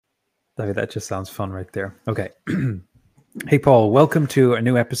David, that just sounds fun right there. Okay. Hey, Paul, welcome to a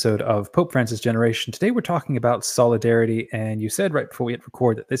new episode of Pope Francis Generation. Today we're talking about solidarity, and you said right before we hit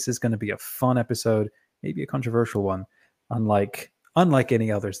record that this is going to be a fun episode, maybe a controversial one, unlike any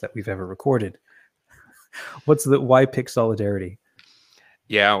others that we've ever recorded. Why pick solidarity?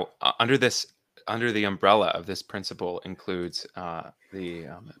 Yeah, under the umbrella of this principle includes the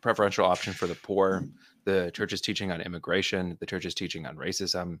preferential option for the poor, the church's teaching on immigration, the church's teaching on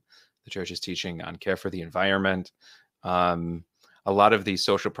racism, the church's teaching on care for the environment. A lot of these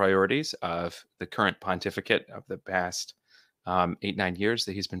social priorities of the current pontificate of the past 8-9 years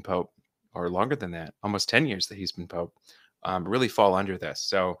that he's been Pope, or longer than that, almost 10 years that he's been Pope, really fall under this.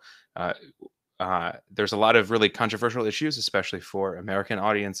 So there's a lot of really controversial issues, especially for American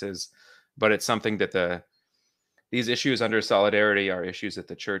audiences, but it's something that these issues under solidarity are issues that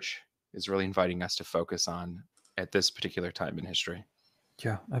the church is really inviting us to focus on at this particular time in history.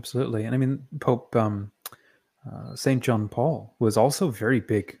 Yeah, absolutely. And I mean, Pope St. John Paul was also very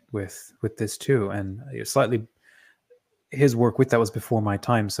big with this too, and slightly his work with that was before my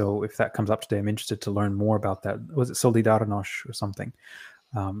time. So if that comes up today, I'm interested to learn more about that. Was it Solidarność or something?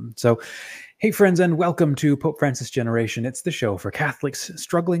 So, hey, friends, and welcome to Pope Francis Generation. It's the show for Catholics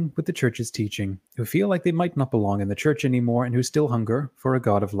struggling with the church's teaching, who feel like they might not belong in the church anymore, and who still hunger for a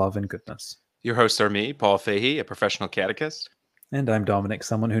God of love and goodness. Your hosts are me, Paul Fahey, a professional catechist. And I'm Dominic,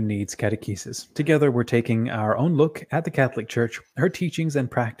 someone who needs catechesis. Together, we're taking our own look at the Catholic Church, her teachings and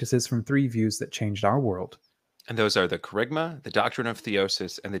practices from three views that changed our world. And those are the Kerygma, the doctrine of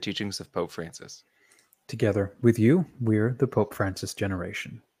theosis, and the teachings of Pope Francis. Together with you, we're the Pope Francis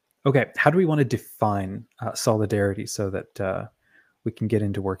Generation. Okay, how do we want to define solidarity so that we can get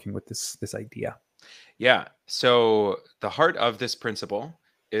into working with this idea? Yeah, so the heart of this principle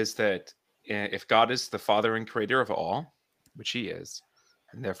is that if God is the Father and Creator of all, which He is,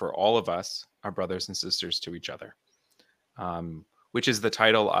 and therefore all of us are brothers and sisters to each other, which is the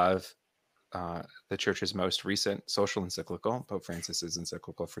title of the Church's most recent social encyclical, Pope Francis's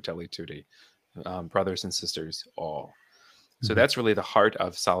encyclical Fratelli Tutti, brothers and sisters all. So that's really the heart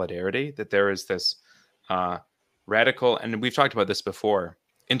of solidarity, that there is this radical, and we've talked about this before,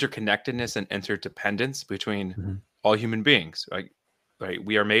 interconnectedness and interdependence between all human beings. Right?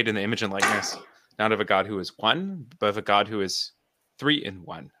 We are made in the image and likeness, not of a God who is one, but of a God who is three in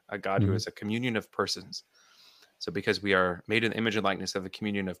one, a God who is a communion of persons. So because we are made in the image and likeness of a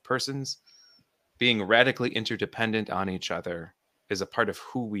communion of persons, being radically interdependent on each other is a part of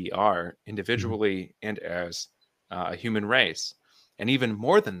who we are individually and as a human race. And even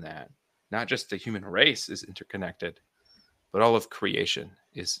more than that, not just the human race is interconnected, but all of creation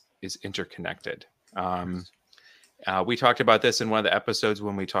is interconnected. We talked about this in one of the episodes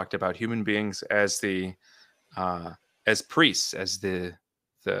when we talked about human beings as as priests, as the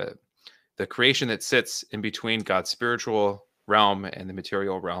creation that sits in between God's spiritual realm and the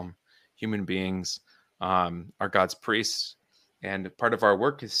material realm. Human beings are God's priests, and part of our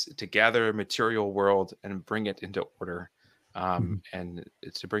work is to gather a material world and bring it into order, and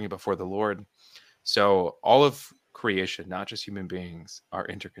to bring it before the Lord. So all of creation, not just human beings, are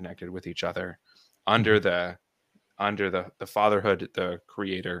interconnected with each other under the fatherhood, the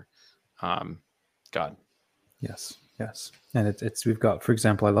Creator, God. Yes. And it's we've got, for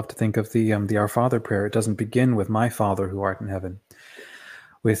example, I love to think of the Our Father prayer. It doesn't begin with "My Father who art in heaven,"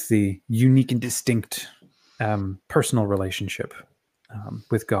 with the unique and distinct personal relationship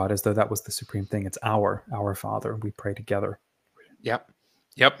with God, as though that was the supreme thing. It's our Father. We pray together. Yep.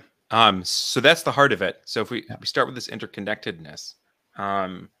 So that's the heart of it. So if we start with this interconnectedness,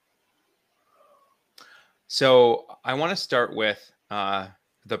 so I want to start with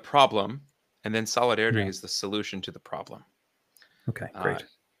the problem, and then solidarity is the solution to the problem. Okay, great.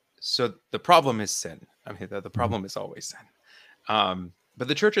 So the problem is sin. I mean, the problem is always sin. But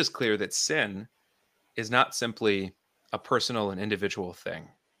the church is clear that sin is not simply a personal and individual thing.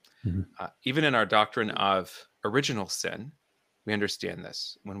 Even in our doctrine of original sin, we understand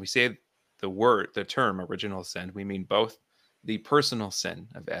this. When we say the term original sin, we mean both the personal sin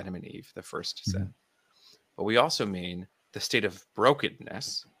of Adam and Eve, the first sin, but we also mean the state of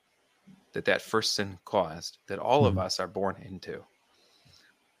brokenness that first sin caused, that all of us are born into.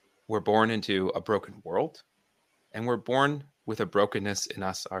 We're born into a broken world, and we're born with a brokenness in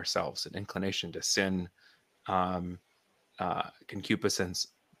us ourselves, an inclination to sin, concupiscence,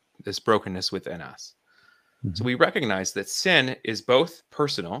 this brokenness within us. So we recognize that sin is both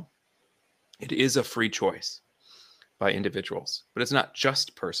personal, it is a free choice by individuals, but it's not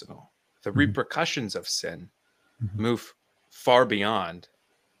just personal. The repercussions of sin move far beyond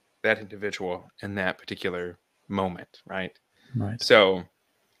that individual in that particular moment, right? Right. So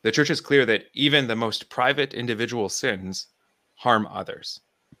The church is clear that even the most private individual sins harm others.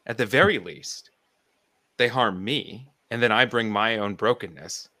 At the very least, they harm me, and then I bring my own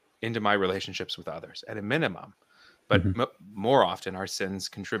brokenness into my relationships with others at a minimum. But more often, our sins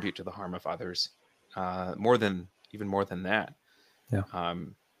contribute to the harm of others, more than that. Yeah.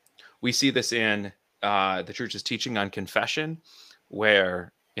 We see this in the church's teaching on confession,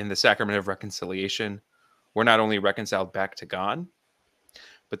 where in the sacrament of reconciliation, we're not only reconciled back to God,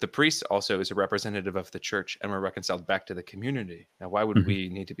 but the priest also is a representative of the church, and we're reconciled back to the community. Now, why would we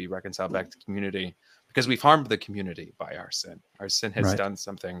need to be reconciled back to the community? Because we've harmed the community by our sin. Our sin has done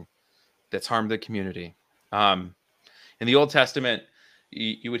something that's harmed the community. In the Old Testament,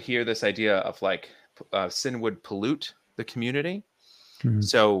 you would hear this idea of like sin would pollute the community.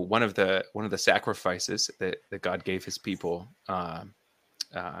 So one of the sacrifices that God gave his people,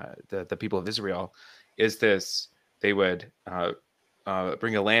 the people of Israel, is this: they would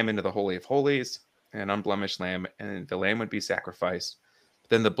bring a lamb into the Holy of Holies, an unblemished lamb, and the lamb would be sacrificed.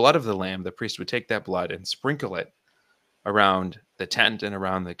 Then the blood of the lamb, the priest would take that blood and sprinkle it around the tent and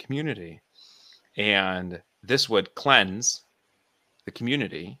around the community. And this would cleanse the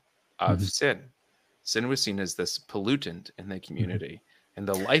community of sin. Sin was seen as this pollutant in the community, and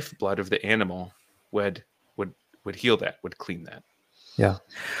the lifeblood of the animal would heal that, would clean that. Yeah.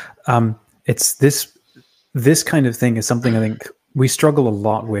 It's this kind of thing is something I think we struggle a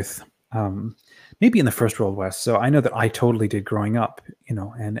lot with, maybe in the First World West. So I know that I totally did growing up,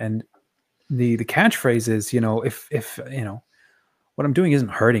 and the catchphrase is, if what I'm doing isn't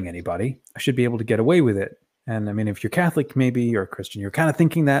hurting anybody, I should be able to get away with it. And I mean, if you're Catholic, maybe you're a Christian, you're kind of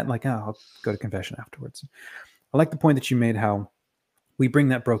thinking that, like, oh, I'll go to confession afterwards. I like the point that you made, how we bring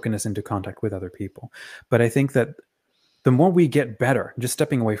that brokenness into contact with other people. But I think that the more we get better, just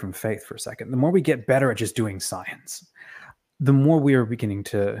stepping away from faith for a second, the more we get better at just doing science, the more we are beginning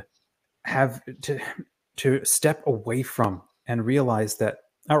to have to step away from and realize that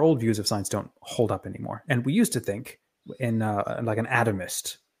our old views of science don't hold up anymore. And we used to think in like an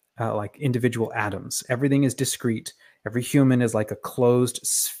atomist, like individual atoms. Everything is discrete. Every human is like a closed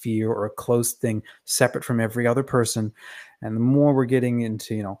sphere or a closed thing, separate from every other person. And the more we're getting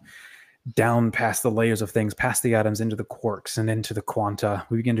into, down past the layers of things, past the atoms, into the quarks and into the quanta,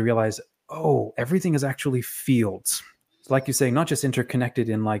 we begin to realize, oh, everything is actually fields. Like you say, not just interconnected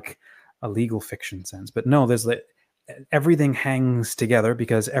in like a legal fiction sense, but no, everything hangs together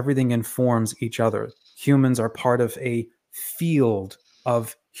because everything informs each other. Humans are part of a field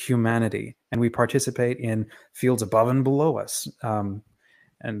of humanity, and we participate in fields above and below us. And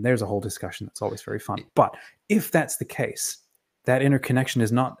there's a whole discussion that's always very fun. But if that's the case, that interconnection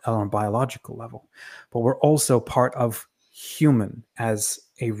is not on a biological level, but we're also part of human as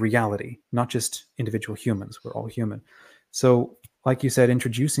a reality, not just individual humans. We're all human. So, like you said,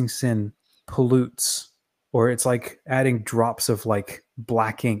 introducing sin pollutes, or it's like adding drops of like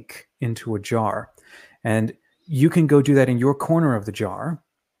black ink into a jar. And you can go do that in your corner of the jar,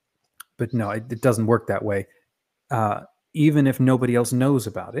 but no, it doesn't work that way. Even if nobody else knows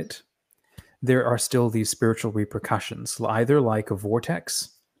about it, there are still these spiritual repercussions, either like a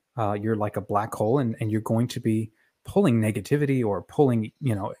vortex, you're like a black hole, and you're going to be pulling negativity or pulling,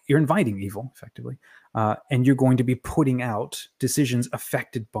 you're inviting evil effectively. And you're going to be putting out decisions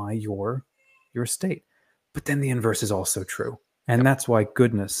affected by your state. But then the inverse is also true. And that's why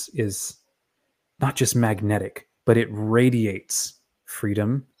goodness is not just magnetic, but it radiates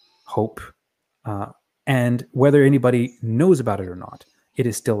freedom, hope, and whether anybody knows about it or not, it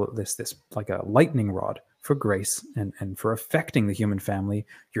is still this like a lightning rod for grace and for affecting the human family,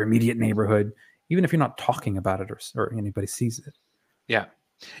 your immediate neighborhood, even if you're not talking about it or anybody sees it. Yeah.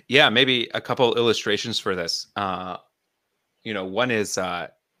 Maybe a couple illustrations for this. One is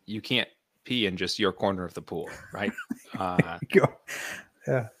you can't pee in just your corner of the pool, right?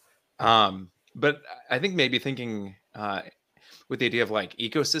 Yeah. But I think maybe thinking with the idea of like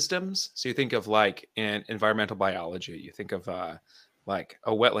ecosystems. So you think of like in environmental biology, you think of like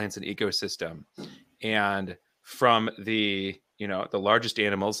a wetlands and ecosystem, and from the largest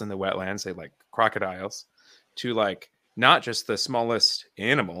animals in the wetlands, say like crocodiles, to like not just the smallest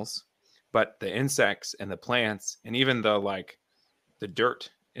animals, but the insects and the plants and even the dirt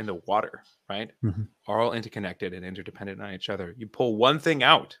in the water, right? Are all interconnected and interdependent on each other. You pull one thing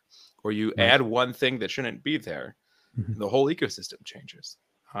out, or you add one thing that shouldn't be there, the whole ecosystem changes.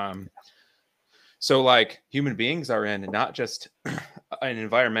 So like human beings are in not just an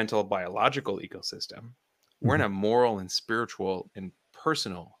environmental biological ecosystem, we're in a moral and spiritual and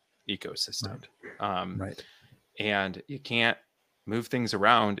personal ecosystem. And you can't move things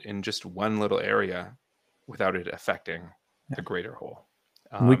around in just one little area without it affecting the greater whole.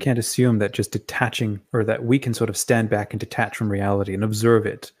 And we can't assume that just detaching, or that we can sort of stand back and detach from reality and observe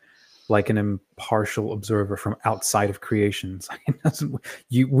it like an impartial observer from outside of creation.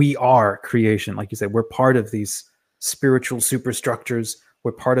 We are creation. Like you said, we're part of these spiritual superstructures.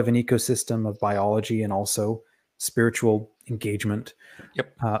 We're part of an ecosystem of biology and also spiritual engagement.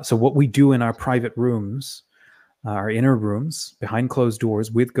 Yep. So what we do in our private rooms, our inner rooms, behind closed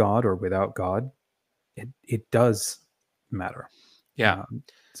doors, with God or without God, it does matter. Yeah.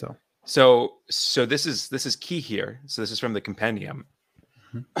 So this is key here. So this is from the compendium.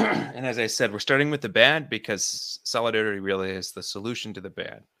 And as I said, we're starting with the bad because solidarity really is the solution to the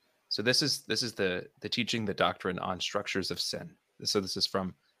bad. So this is the teaching, the doctrine on structures of sin. So this is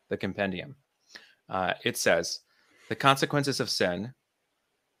from the compendium. It says the consequences of sin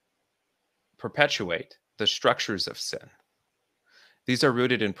perpetuate the structures of sin. These are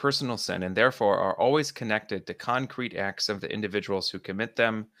rooted in personal sin and therefore are always connected to concrete acts of the individuals who commit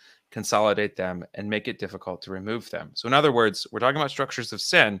them, consolidate them, and make it difficult to remove them. So in other words, we're talking about structures of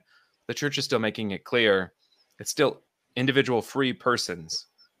sin. The church is still making it clear it's still individual free persons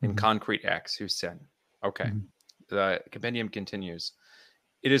in concrete acts who sin. Okay. The compendium continues.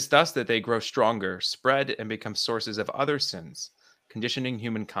 It is thus that they grow stronger, spread, and become sources of other sins, conditioning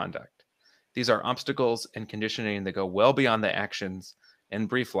human conduct. These are obstacles and conditioning that go well beyond the actions and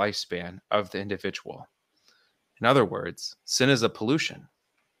brief lifespan of the individual. In other words, sin is a pollution.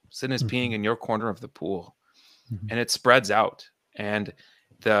 Sin is peeing in your corner of the pool, and it spreads out. And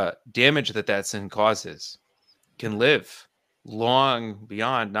the damage that sin causes can live long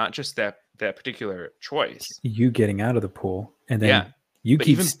beyond not just that particular choice. You getting out of the pool, and then you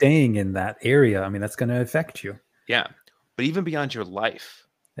keep staying in that area. I mean, that's going to affect you. Yeah. But even beyond your life,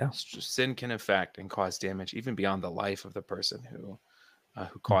 yeah, sin can affect and cause damage even beyond the life of the person who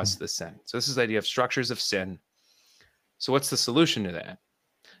caused the sin. So this is the idea of structures of sin. So what's the solution to that?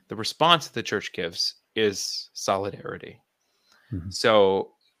 The response the church gives is solidarity.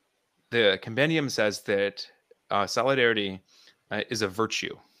 So the compendium says that solidarity is a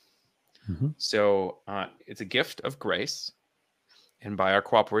virtue. So it's a gift of grace. And by our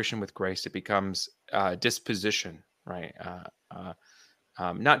cooperation with grace, it becomes a disposition, right?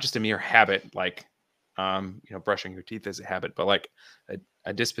 Not just a mere habit, like brushing your teeth is a habit, but like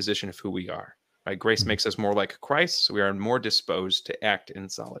a disposition of who we are. Right? Grace makes us more like Christ, so we are more disposed to act in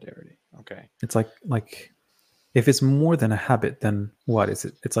solidarity. Okay, it's like if it's more than a habit, then what is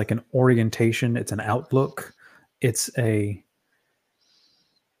it? It's like an orientation. It's an outlook. It's you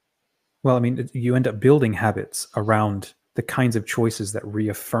end up building habits around the kinds of choices that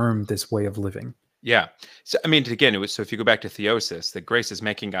reaffirm this way of living. Yeah. So, I mean, again, so if you go back to theosis, that grace is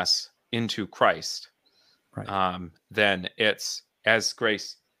making us into Christ, right. Then it's as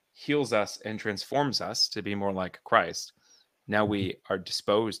grace heals us and transforms us to be more like Christ. Now we are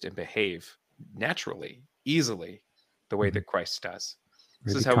disposed and behave naturally, easily, the way that Christ does.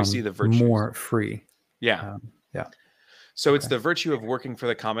 This is how we see the virtues. More free. Yeah. So it's the virtue of working for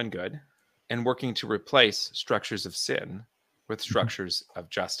the common good and working to replace structures of sin with structures of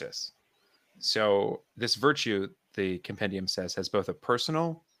justice. So this virtue, the compendium says, has both a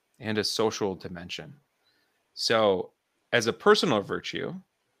personal and a social dimension. So as a personal virtue,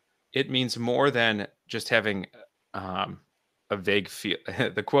 it means more than just having a vague feel.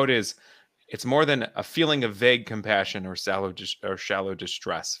 The quote is, it's more than a feeling of vague compassion or shallow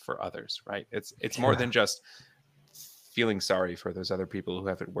distress for others, right? It's more than just feeling sorry for those other people who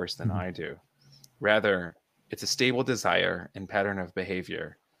have it worse than I do. Rather, it's a stable desire and pattern of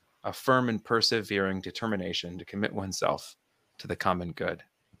behavior, a firm and persevering determination to commit oneself to the common good.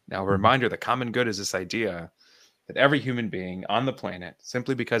 Now, a reminder, the common good is this idea that every human being on the planet,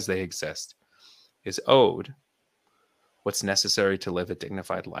 simply because they exist, is owed what's necessary to live a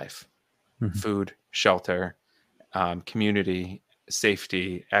dignified life. Food, shelter, community,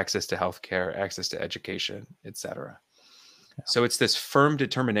 safety, access to healthcare, access to education, etc. So it's this firm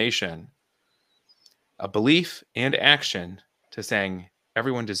determination, a belief and action to saying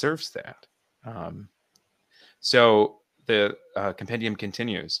everyone deserves that. So the compendium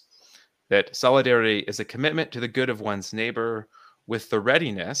continues that solidarity is a commitment to the good of one's neighbor with the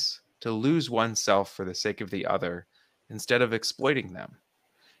readiness to lose oneself for the sake of the other instead of exploiting them,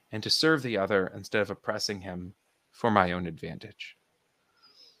 and to serve the other instead of oppressing him for my own advantage.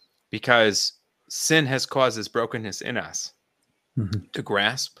 Because sin has caused this brokenness in us to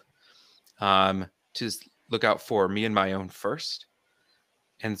grasp, to look out for me and my own first.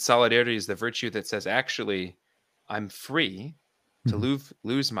 And solidarity is the virtue that says, actually, I'm free to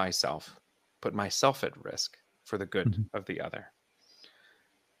lose myself, put myself at risk for the good of the other.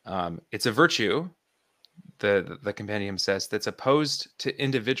 It's a virtue the compendium says, that's opposed to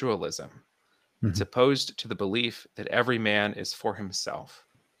individualism. It's Mhm. opposed to the belief that every man is for himself.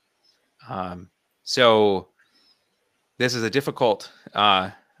 So this is a difficult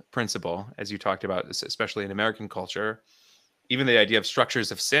principle, as you talked about, especially in American culture. Even the idea of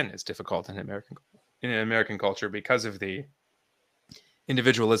structures of sin is difficult in American culture because of the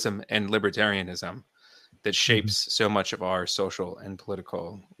individualism and libertarianism that Mhm. shapes so much of our social and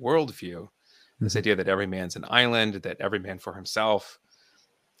political worldview. This Mhm. idea that every man's an island, that every man for himself.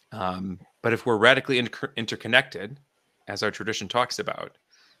 But if we're radically interconnected, as our tradition talks about,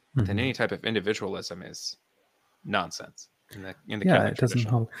 then Mhm. any type of individualism is nonsense in the Yeah, Catholic it doesn't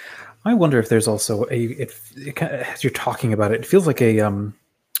tradition. hold. I wonder if there's also as you're talking about it, it feels like a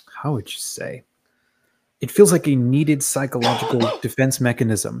how would you say? It feels like a needed psychological defense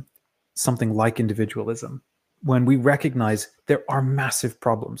mechanism, something like individualism, when we recognize there are massive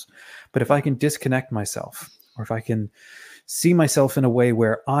problems. But if I can disconnect myself, or if I can see myself in a way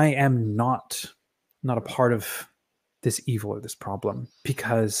where I am not a part of this evil or this problem,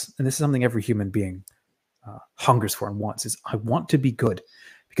 because, and this is something every human being hungers for and wants, is I want to be good,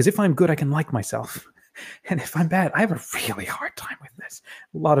 because if I'm good, I can like myself. And if I'm bad, I have a really hard time with this.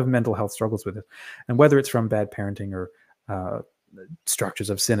 A lot of mental health struggles with it. And whether it's from bad parenting or uh, structures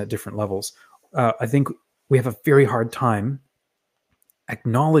of sin at different levels, I think we have a very hard time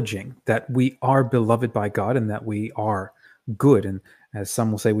acknowledging that we are beloved by God and that we are good. And as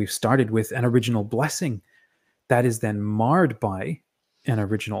some will say, we've started with an original blessing that is then marred by an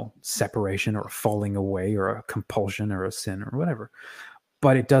original separation or a falling away or a compulsion or a sin or whatever.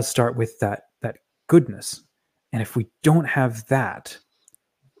 But it does start with that goodness. And if we don't have that,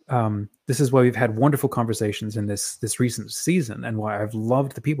 this is why we've had wonderful conversations in this recent season, and why I've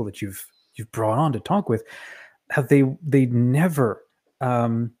loved the people that you've brought on to talk with. How they never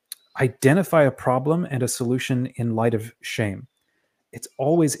um, identify a problem and a solution in light of shame. It's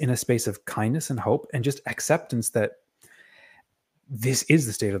always in a space of kindness and hope and just acceptance that this is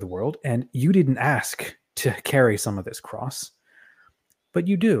the state of the world, and you didn't ask to carry some of this cross, but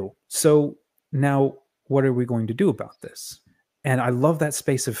you do. So now, what are we going to do about this? And I love that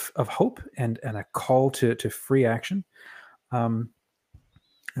space of hope and a call to free action. Um,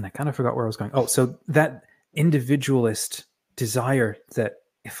 and I kind of forgot where I was going. Oh, so that individualist desire that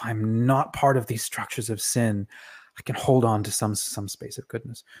if I'm not part of these structures of sin, I can hold on to some space of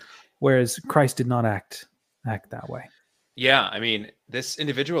goodness. Whereas Christ did not act that way. Yeah, I mean, this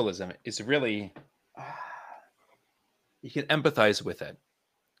individualism is really, you can empathize with it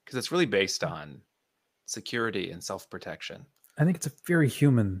because it's really based on security and self-protection. I think it's a very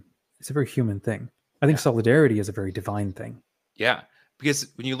human thing. I think Yeah. solidarity is a very divine thing. Yeah.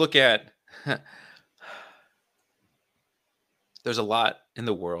 Because when you look at, there's a lot in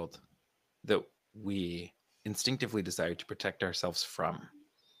the world that we instinctively desire to protect ourselves from.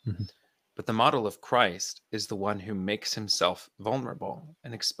 Mhm. But the model of Christ is the one who makes himself vulnerable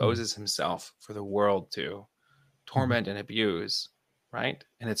and Mhm. exposes himself for the world to Mhm. torment and abuse, right?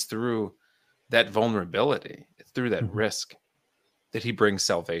 And it's through that vulnerability, it's through that Mhm. risk that he brings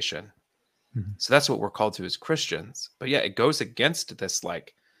salvation. Mhm. So that's what we're called to as Christians. But yeah, it goes against this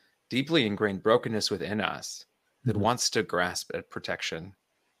like deeply ingrained brokenness within us that Mhm. wants to grasp at protection,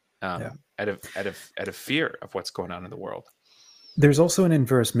 Yeah. out of fear of what's going on in the world. There's also an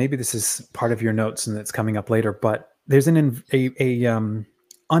inverse. Maybe this is part of your notes and it's coming up later, but there's a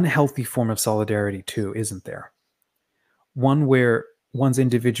unhealthy form of solidarity too, isn't there? One where one's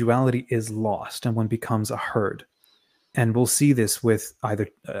individuality is lost and one becomes a herd. And we'll see this with either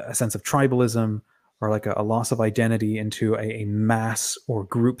a sense of tribalism or like a loss of identity into a mass or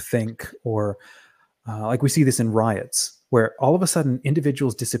group think, or like we see this in riots where all of a sudden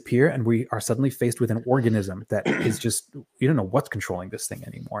individuals disappear and we are suddenly faced with an organism that is just, you don't know what's controlling this thing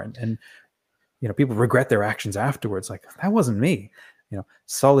anymore. And you know, people regret their actions afterwards, like that wasn't me. You know,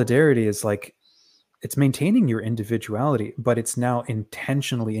 solidarity is like it's maintaining your individuality, but it's now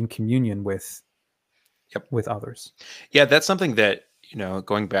intentionally in communion Yep. with others. Yeah, that's something that,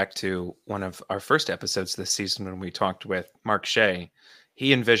 going back to one of our first episodes this season when we talked with Mark Shea,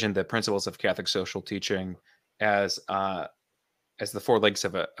 he envisioned the principles of Catholic social teaching as the four legs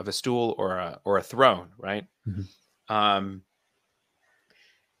of a stool or a throne, right? Mhm. Um,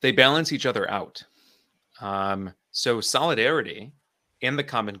 they balance each other out. So solidarity and the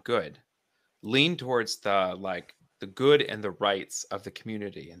common good lean towards the good and the rights of the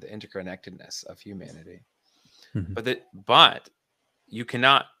community and the interconnectedness of humanity. Mhm. But you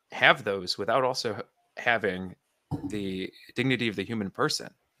cannot have those without also having the dignity of the human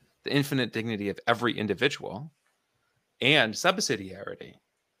person, the infinite dignity of every individual, and subsidiarity.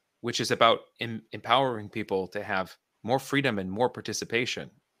 which is about empowering people to have more freedom and more participation,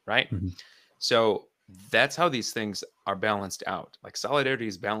 right? So that's how these things are balanced out. Like solidarity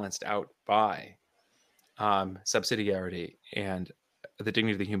is balanced out by subsidiarity and the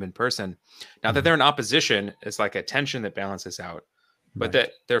dignity of the human person. Not that they're in opposition, it's like a tension that balances out, but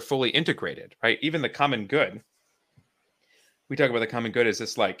that they're fully integrated, right? Even the common good, we talk about the common good as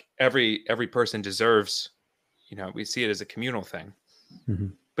this like every person deserves, we see it as a communal thing,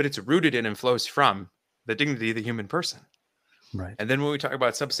 but it's rooted in and flows from the dignity of the human person. Right. And then when we talk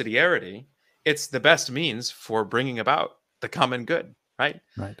about subsidiarity, it's the best means for bringing about the common good, right?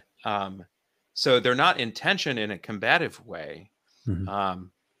 Right. So they're not in tension in a combative way,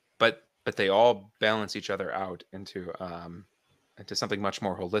 but they all balance each other out into something much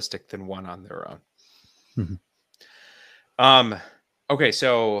more holistic than one on their own. Okay,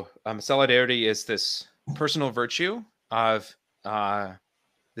 so solidarity is this personal virtue of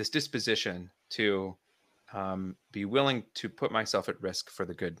this disposition to be willing to put myself at risk for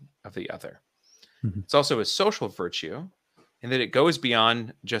the good of the other. It's also a social virtue in that it goes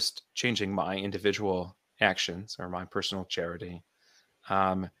beyond just changing my individual actions or my personal charity,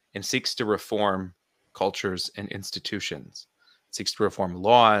 and seeks to reform cultures and institutions. It seeks to reform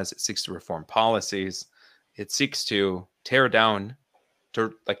laws. It seeks to reform policies. It seeks to tear down,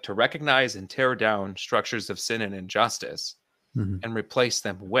 to recognize and tear down structures of sin and injustice and replace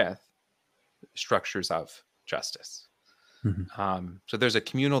them with structures of justice. So there's a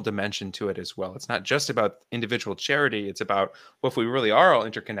communal dimension to it as well. It's not just about individual charity. It's about, well, if we really are all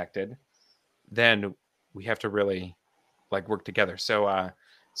interconnected, then we have to really work together.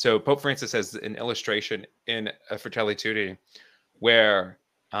 So Pope Francis has an illustration in Fratelli Tutti where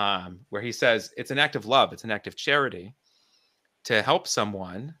he says it's an act of love, it's an act of charity to help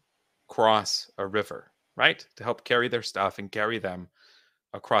someone cross a river, right? To help carry their stuff and carry them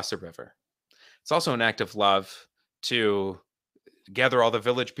across a river. It's also an act of love to gather all the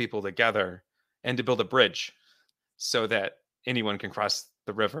village people together and to build a bridge so that anyone can cross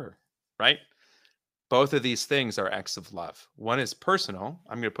the river, right? Both of these things are acts of love. One is personal.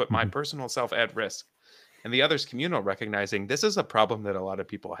 I'm going to put my personal self at risk. And the other is communal, recognizing this is a problem that a lot of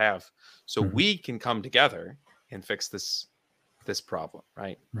people have. So we can come together and fix this problem,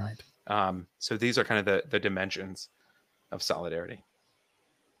 right? Right. So these are kind of the dimensions of solidarity.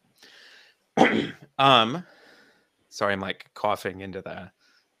 Sorry, I'm coughing into the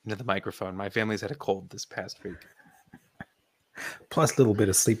microphone. My family's had a cold this past week. Plus a little bit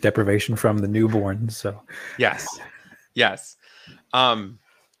of sleep deprivation from the newborn. So yes.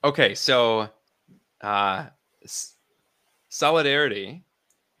 Okay, so solidarity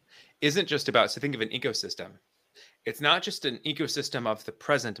isn't just about, so think of an ecosystem. It's not just an ecosystem of the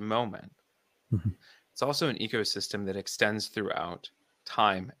present moment. It's also an ecosystem that extends throughout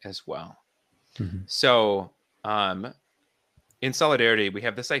time as well. So in solidarity, we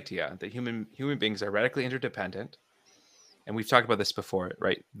have this idea that human beings are radically interdependent. And we've talked about this before,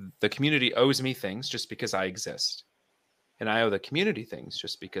 right? The community owes me things just because I exist. And I owe the community things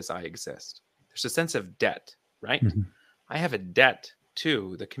just because I exist. There's a sense of debt, right? I have a debt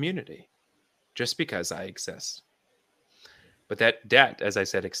to the community just because I exist. But that debt, as I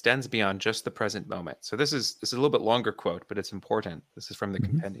said, extends beyond just the present moment. So this is a little bit longer quote, but it's important. This is from the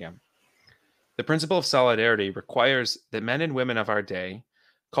compendium. The principle of solidarity requires that men and women of our day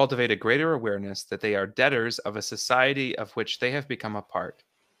cultivate a greater awareness that they are debtors of a society of which they have become a part.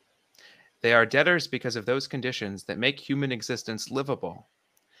 They are debtors because of those conditions that make human existence livable,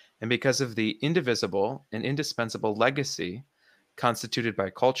 and because of the indivisible and indispensable legacy constituted by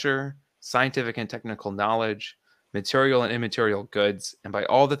culture, scientific and technical knowledge, material and immaterial goods, and by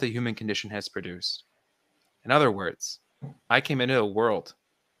all that the human condition has produced. In other words, I came into a world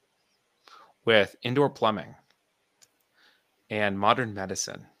with indoor plumbing and modern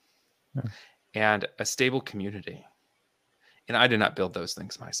medicine and a stable community. And I did not build those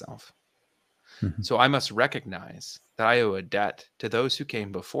things myself. So I must recognize that I owe a debt to those who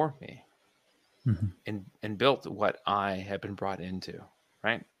came before me and built what I have been brought into,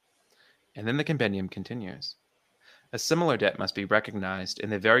 right? And then the compendium continues. A similar debt must be recognized in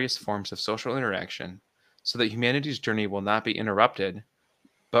the various forms of social interaction so that humanity's journey will not be interrupted,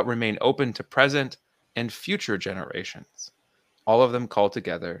 but remain open to present and future generations, all of them called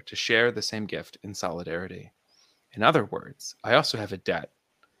together to share the same gift in solidarity. In other words, I also have a debt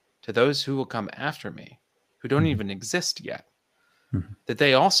to those who will come after me, who don't even exist yet, that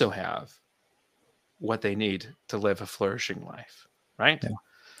they also have what they need to live a flourishing life, right?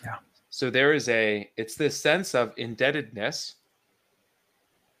 Yeah. So there is it's this sense of indebtedness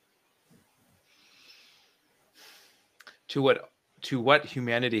to to what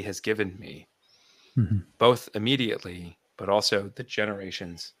humanity has given me, Mhm. both immediately, but also the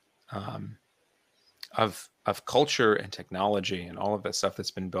generations of culture and technology and all of that stuff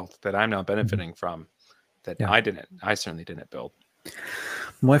that's been built that I'm now benefiting from, that Yeah. I certainly didn't build.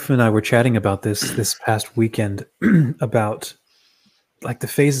 My wife and I were chatting about this past weekend about like the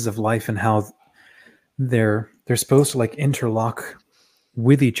phases of life and how they're supposed to like interlock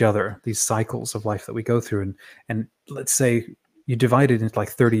with each other, these cycles of life that we go through. And let's say you divide it into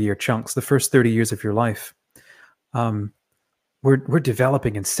like 30-year chunks. The first 30 years of your life, um, we're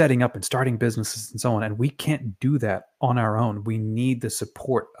developing and setting up and starting businesses and so on, and we can't do that on our own. We need the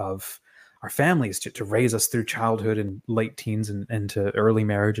support of our families to raise us through childhood and late teens and to early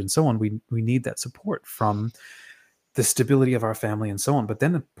marriage and so on. We need that support from the stability of our family and so on. But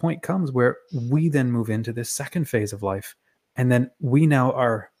then the point comes where we then move into this second phase of life, and then we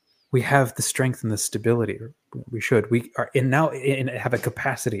have the strength and the stability. We are have a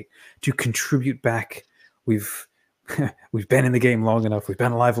capacity to contribute back. We've we've been in the game long enough, we've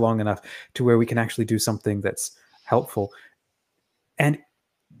been alive long enough to where we can actually do something that's helpful. And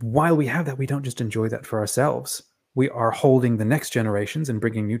while we have that, we don't just enjoy that for ourselves. We are holding the next generations and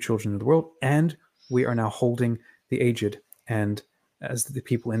bringing new children into the world, and we are now holding the aged and as the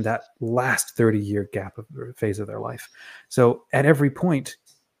people in that last 30-year gap of phase of their life. So at every point,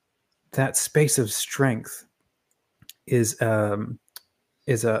 that space of strength is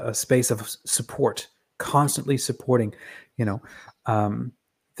a space of support, constantly supporting, you know,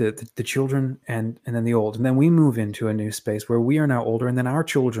 the children and then the old. And then we move into a new space where we are now older, and then our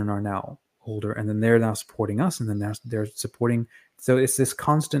children are now older, and then they're now supporting us, and then they're supporting. So it's this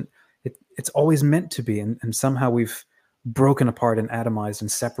constant, it's always meant to be. And somehow we've broken apart and atomized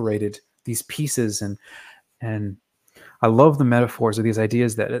and separated these pieces. And I love the metaphors of these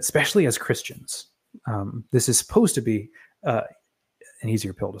ideas that, especially as Christians, this is supposed to be an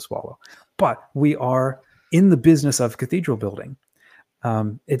easier pill to swallow, but we are in the business of cathedral building.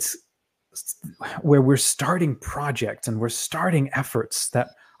 It's where we're starting projects and we're starting efforts that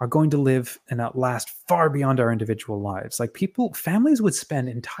are going to live and outlast far beyond our individual lives. Like families would spend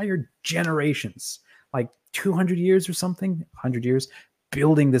entire generations, like 200 years or something, 100 years,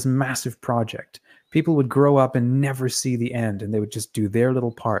 building this massive project. People would grow up and never see the end, and they would just do their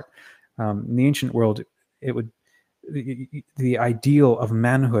little part. In the ancient world, the ideal of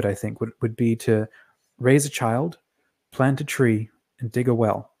manhood, I think, would be to raise a child, plant a tree, and dig a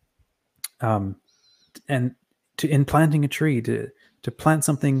well. And in planting a tree, to plant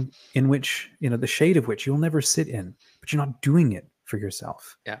something in which, the shade of which you'll never sit in, but you're not doing it for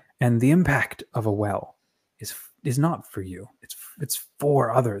yourself. Yeah. And the impact of a well is not for you. It's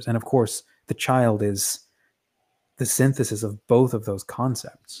for others. And of course, the child is the synthesis of both of those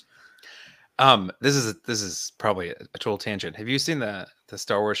concepts. This is probably a total tangent. Have you seen the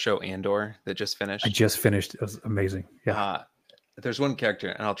Star Wars show Andor that just finished? I just finished. It was amazing. Yeah. There's one character,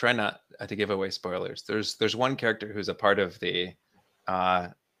 and I'll try not to give away spoilers. There's one character who's a part of the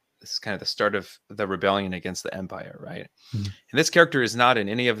this is kind of the start of the rebellion against the Empire, right? Mm-hmm. And this character is not in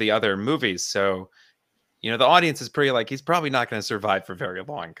any of the other movies, so the audience is pretty like, he's probably not going to survive for very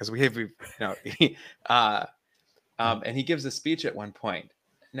long, because and he gives a speech at one point.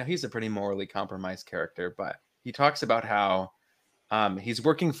 Now, he's a pretty morally compromised character, but he talks about how he's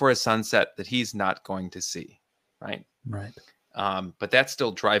working for a sunset that he's not going to see, right? Right. But that's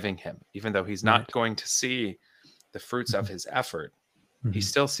still driving him, even though he's not going to see the fruits of his effort. Mm-hmm. He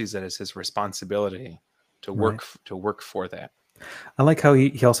still sees it as his responsibility to work for that. I like how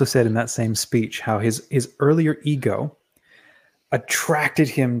he also said in that same speech how his earlier ego attracted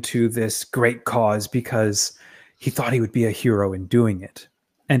him to this great cause because he thought he would be a hero in doing it.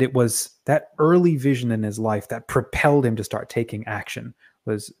 And it was that early vision in his life that propelled him to start taking action.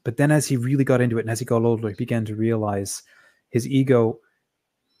 But then as he really got into it and as he got older, he began to realize his ego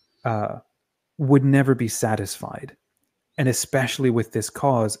would never be satisfied. And especially with this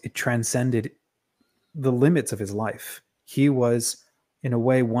cause, it transcended the limits of his life. He was, in a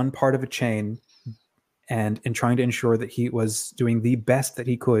way, one part of a chain, and in trying to ensure that he was doing the best that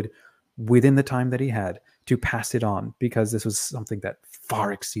he could within the time that he had to pass it on, because this was something that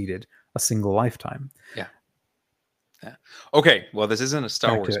far exceeded a single lifetime. Yeah. Okay. Well, this isn't a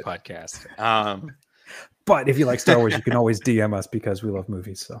Star Wars podcast. But if you like Star Wars, you can always DM us because we love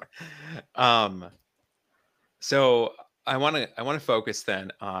movies. So I want to focus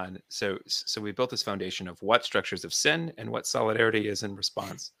then on, so we built this foundation of what structures of sin and what solidarity is in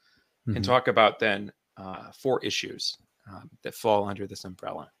response, and talk about then 4 issues that fall under this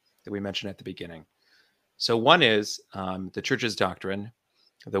umbrella that we mentioned at the beginning. So one is the church's doctrine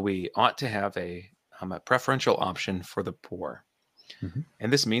that we ought to have a preferential option for the poor. Mhm.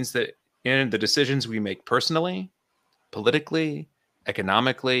 And this means that in the decisions we make personally, politically,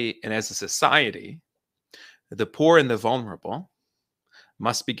 economically, and as a society, the poor and the vulnerable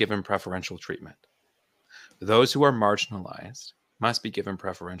must be given preferential treatment. Those who are marginalized must be given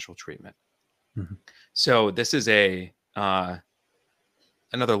preferential treatment. Mhm. So this is another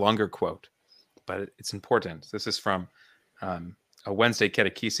longer quote, but it's important. This is from a Wednesday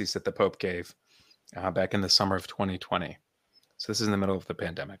catechesis that the Pope gave back in the summer of 2020. So this is in the middle of the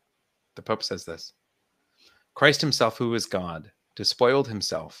pandemic. The Pope says this: Christ himself, who is God, despoiled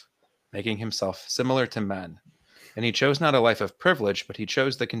himself, making himself similar to men. And he chose not a life of privilege, but he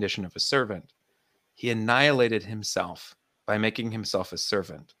chose the condition of a servant. He annihilated himself by making himself a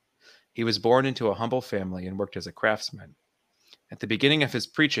servant. He was born into a humble family and worked as a craftsman. At the beginning of his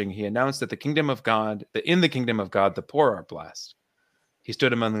preaching, he announced that in the kingdom of God, the poor are blessed. He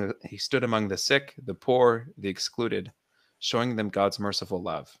stood among the sick, the poor, the excluded, showing them God's merciful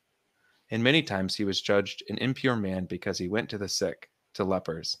love. And many times he was judged an impure man because he went to the sick, to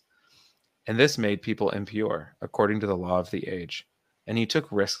lepers. And this made people impure, according to the law of the age. And he took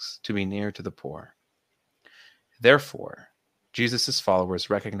risks to be near to the poor. Therefore, Jesus' followers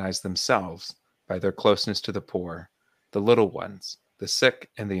recognized themselves by their closeness to the poor, the little ones, the sick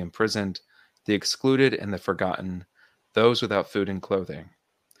and the imprisoned, the excluded and the forgotten, those without food and clothing.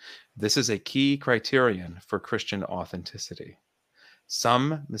 This is a key criterion for Christian authenticity.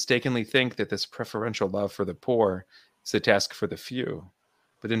 Some mistakenly think that this preferential love for the poor is a task for the few,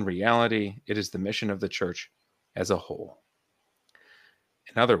 but in reality, it is the mission of the church as a whole.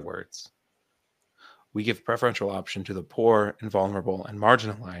 In other words, we give preferential option to the poor and vulnerable and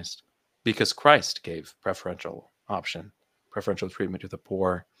marginalized because Christ gave preferential treatment to the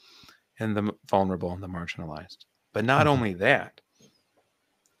poor and the vulnerable and the marginalized. But not only that,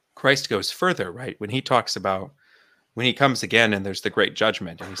 Christ goes further, right? When he comes again and there's the great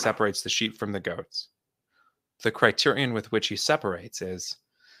judgment and he separates the sheep from the goats, the criterion with which he separates is,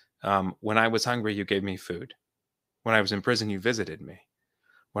 when I was hungry, you gave me food. When I was in prison, you visited me.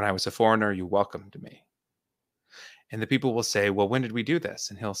 When I was a foreigner, you welcomed me. And the people will say, well, when did we do this?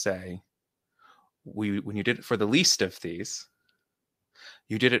 And he'll say, when you did it for the least of these,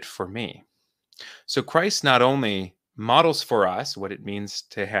 you did it for me. So Christ not only models for us what it means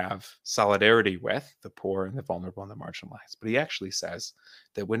to have solidarity with the poor and the vulnerable and the marginalized, but he actually says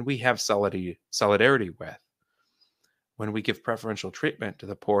that when we have solidarity with, when we give preferential treatment to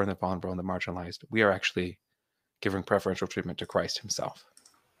the poor and the vulnerable and the marginalized, we are actually giving preferential treatment to Christ himself.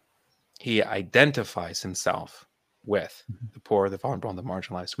 He identifies himself with the poor, the vulnerable, and the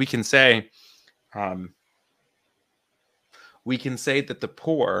marginalized. We can say that the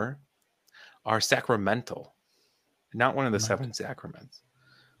poor are sacramental, not one of the seven sacraments,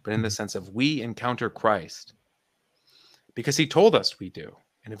 but in the sense of we encounter Christ because he told us we do,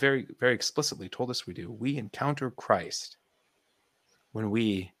 and very, very explicitly told us we do. We encounter Christ when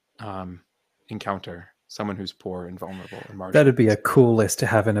we encounter someone who's poor and vulnerable and marginalized. That'd be a cool list to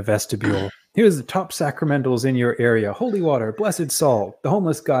have in a vestibule. Here's the top sacramentals in your area: holy water, blessed salt, the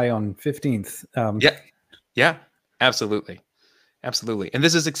homeless guy on 15th. Yeah, absolutely. And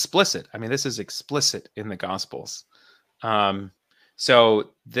this is explicit. I mean, this is explicit in the Gospels.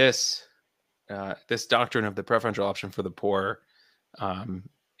 So this doctrine of the preferential option for the poor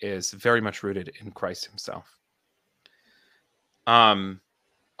is very much rooted in Christ himself.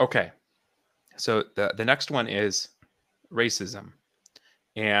 Okay. So the next one is racism.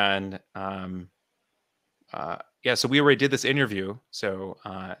 And so we already did this interview. So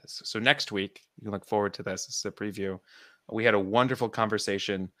next week, you can look forward to this. This is a preview. We had a wonderful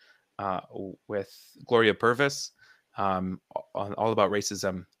conversation with Gloria Purvis on all about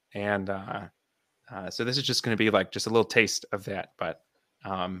racism. And so this is just going to be like just a little taste of that. But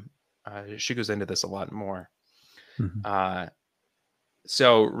she goes into this a lot more. Mm-hmm.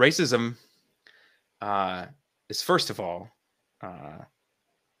 So racism is, first of all,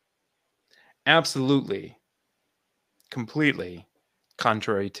 absolutely, completely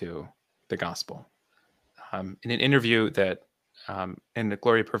contrary to the gospel. In an interview that, and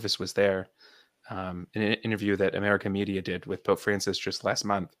Gloria Purvis was there, in an interview that American Media did with Pope Francis just last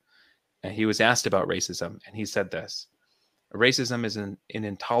month, and he was asked about racism, and he said this: racism is an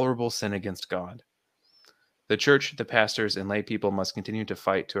intolerable sin against God. The church, the pastors, and lay people must continue to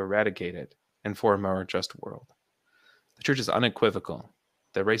fight to eradicate it and for a more just world. The church is unequivocal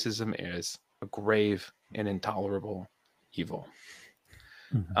that racism is a grave and intolerable evil.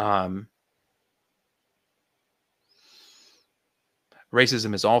 Mm-hmm.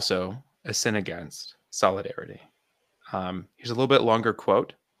 Racism is also a sin against solidarity. Here's a little bit longer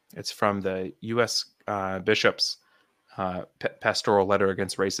quote. It's from the U.S. bishops pastoral letter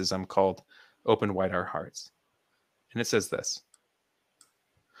against racism called Open Wide Our Hearts. And it says this: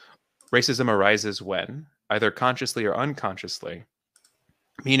 racism arises when, either consciously or unconsciously,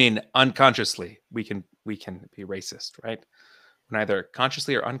 meaning unconsciously, we can be racist, right? When either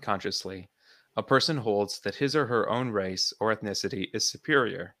consciously or unconsciously, a person holds that his or her own race or ethnicity is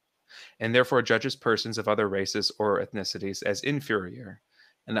superior, and therefore judges persons of other races or ethnicities as inferior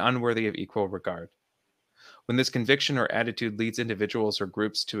and unworthy of equal regard. When this conviction or attitude leads individuals or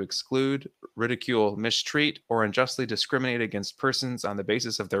groups to exclude, ridicule, mistreat, or unjustly discriminate against persons on the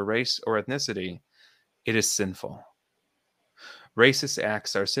basis of their race or ethnicity, it is sinful. Racist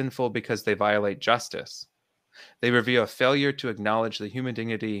acts are sinful because they violate justice. They reveal a failure to acknowledge the human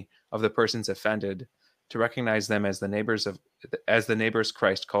dignity of the persons offended, to recognize them as the neighbors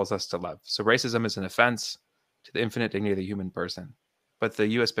Christ calls us to love. So racism is an offense to the infinite dignity of the human person. But the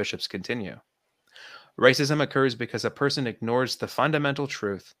U.S. bishops continue. Racism occurs because a person ignores the fundamental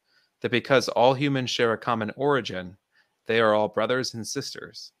truth that because all humans share a common origin, they are all brothers and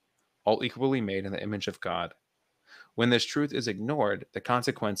sisters, all equally made in the image of God. When this truth is ignored, the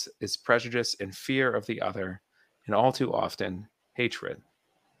consequence is prejudice and fear of the other, and all too often, hatred.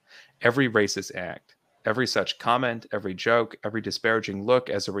 Every racist act, every such comment, every joke, every disparaging look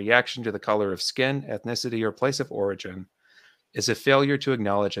as a reaction to the color of skin, ethnicity, or place of origin is a failure to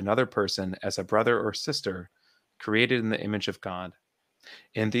acknowledge another person as a brother or sister created in the image of God.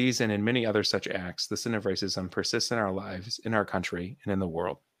 In these and in many other such acts, the sin of racism persists in our lives, in our country, and in the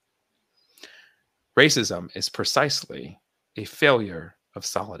world. Racism is precisely a failure of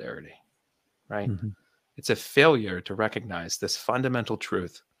solidarity, right? Mm-hmm. It's a failure to recognize this fundamental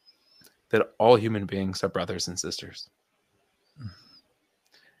truth that all human beings are brothers and sisters.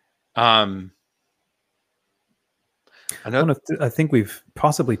 I think we've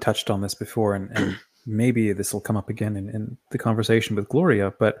possibly touched on this before, and maybe this will come up again in the conversation with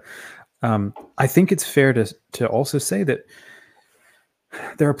Gloria, but I think it's fair to also say that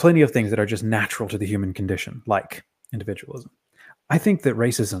there are plenty of things that are just natural to the human condition, like individualism. I think that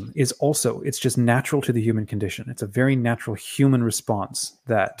racism is also, it's just natural to the human condition. It's a very natural human response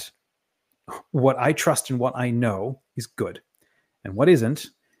that what I trust and what I know is good, and what isn't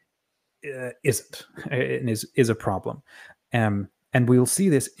and is a problem. And we'll see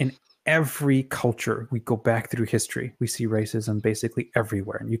this in every culture. We go back through history. We see racism basically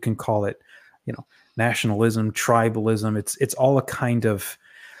everywhere, and you can call it, nationalism, tribalism. It's all a kind of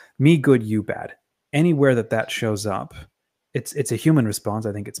me good, you bad. Anywhere that shows up, it's a human response.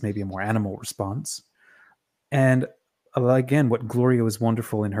 I think it's maybe a more animal response. And again, what Gloria was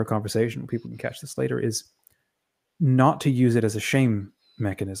wonderful in her conversation, people can catch this later, is not to use it as a shame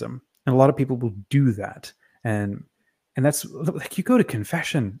mechanism. And a lot of people will do that. And that's like, you go to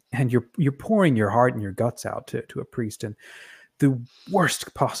confession and you're pouring your heart and your guts out to a priest, and the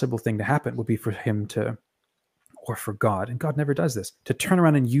worst possible thing to happen would be for him to, or for God, and God never does this, to turn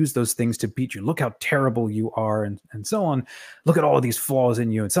around and use those things to beat you. Look how terrible you are, and so on. Look at all of these flaws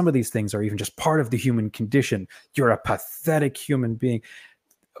in you. And some of these things are even just part of the human condition. You're a pathetic human being.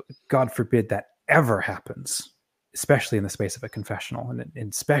 God forbid that ever happens, especially in the space of a confessional, and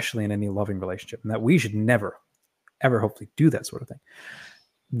especially in any loving relationship. And that we should never, ever hopefully do that sort of thing.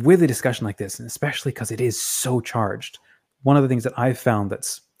 With a discussion like this, and especially because it is so charged, one of the things that I've found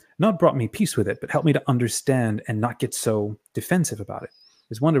that's not brought me peace with it, but helped me to understand and not get so defensive about it,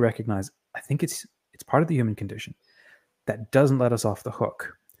 is one to recognize, I think it's part of the human condition that doesn't let us off the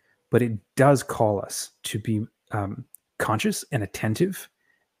hook, but it does call us to be conscious and attentive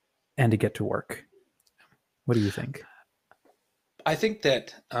and to get to work. What do you think? I think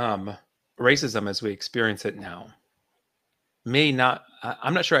that racism as we experience it now may not,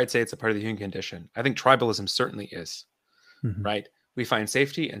 I'm not sure I'd say it's a part of the human condition. I think tribalism certainly is, right? We find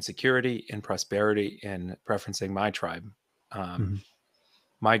safety and security and prosperity in preferencing my tribe,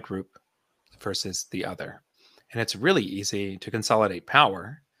 my group versus the other. And it's really easy to consolidate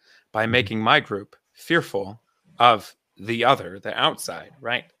power by making my group fearful of the other, the outside,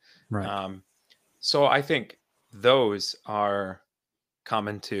 right? Right. So I think those are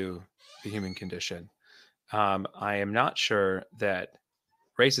common to the human condition. I am not sure that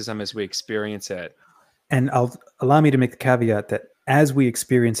racism as we experience it. And allow me to make the caveat that as we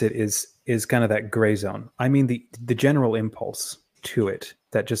experience it is kind of that gray zone. I mean, the general impulse to it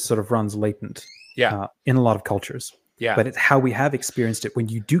that just sort of runs latent in a lot of cultures. Yeah. But it's how we have experienced it. When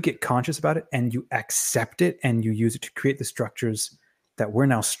you do get conscious about it and you accept it and you use it to create the structures that we're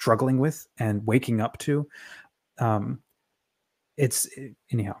now struggling with and waking up to, anyhow,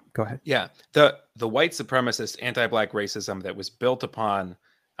 go ahead. Yeah. The white supremacist anti-Black racism that was built upon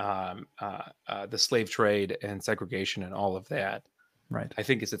the slave trade and segregation and all of that, Right. I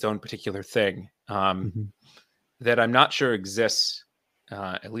think is its own particular thing Mm-hmm. that I'm not sure exists,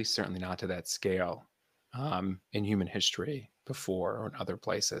 at least certainly not to that scale, in human history before or in other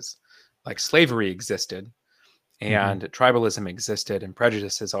places. Like slavery existed, and tribalism existed, and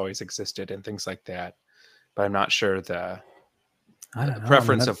prejudice has always existed, and things like that. But I'm not sure I don't know.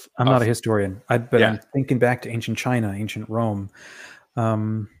 preference I mean, I'm not a historian, but Yeah. I'm thinking back to ancient China, ancient Rome,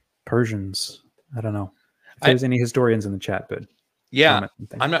 Persians. I don't know if there's any historians in the chat, but yeah, comment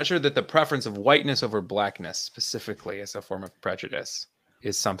something. I'm not sure that the preference of whiteness over blackness specifically as a form of prejudice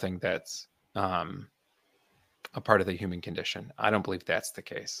is something that's a part of the human condition. I don't believe that's the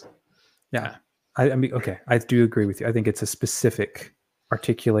case. Yeah. I mean, okay, I do agree with you. I think it's a specific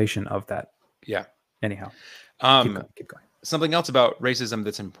articulation of that. Yeah. Anyhow, keep going. Something else about racism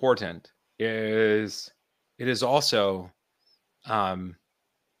that's important is it is also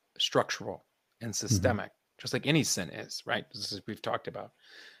structural and systemic, just like any sin is, right? This is we've talked about.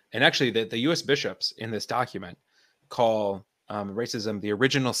 And actually, the U.S. bishops in this document call racism the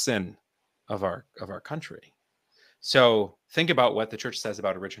original sin of our country. So think about what the church says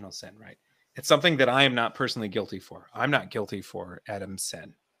about original sin, right? It's something that I am not personally guilty for. I'm not guilty for Adam's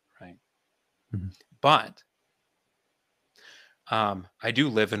sin, right? But I do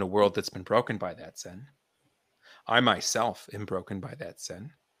live in a world that's been broken by that sin. I myself am broken by that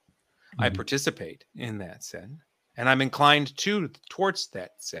sin. I participate in that sin, and I'm inclined towards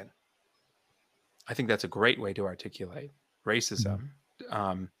that sin. I think that's a great way to articulate racism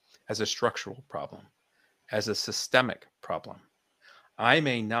as a structural problem, as a systemic problem. I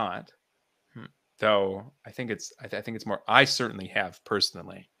may not, though. I think it's more. I certainly have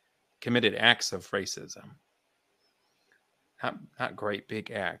personally committed acts of racism. Not great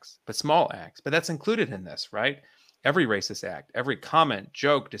big acts, but small acts. But that's included in this, right? Every racist act, every comment,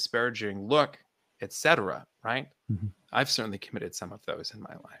 joke, disparaging look, etc. Right? I've certainly committed some of those in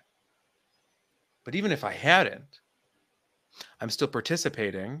my life. But even if I hadn't, I'm still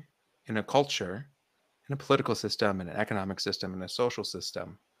participating in a culture, in a political system, in an economic system, in a social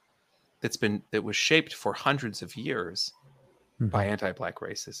system that was shaped for hundreds of years by anti-Black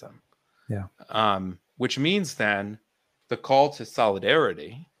racism. Yeah. Which means then the call to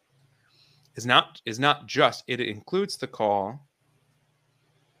solidarity is not just, it includes the call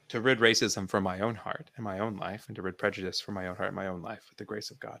to rid racism from my own heart and my own life, and to rid prejudice from my own heart and my own life with the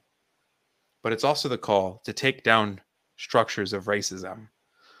grace of God. But it's also the call to take down structures of racism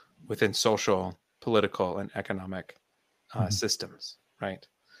within social, political, and economic systems, right?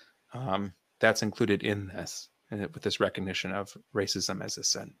 That's included in this, with this recognition of racism as a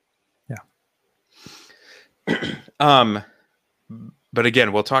sin. Yeah. But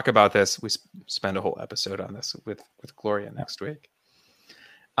again, we'll talk about this. We spend a whole episode on this with Gloria next week.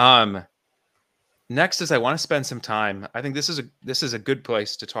 Next is I want to spend some time. I think this is a good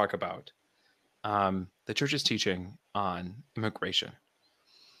place to talk about the church's teaching on immigration.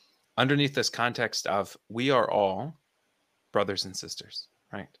 Underneath this context of we are all brothers and sisters,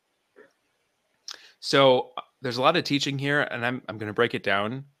 right? So there's a lot of teaching here, and I'm going to break it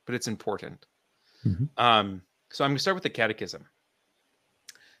down, but it's important. So I'm going to start with the Catechism.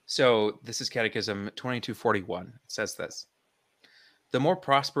 So this is Catechism 2241. It says this: the more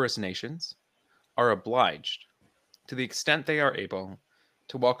prosperous nations are obliged, to the extent they are able,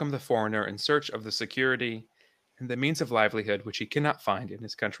 to welcome the foreigner in search of the security and the means of livelihood which he cannot find in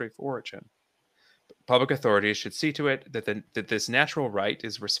his country of origin. Public authorities should see to it that this natural right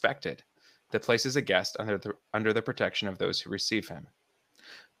is respected, that places a guest under the protection of those who receive him.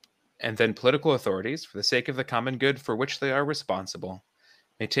 And then political authorities, for the sake of the common good for which they are responsible,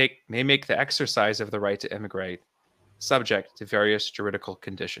 may make the exercise of the right to immigrate subject to various juridical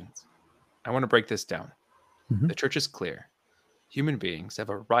conditions. I want to break this down. The church is clear. Human beings have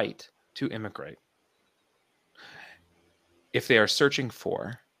a right to immigrate if they are searching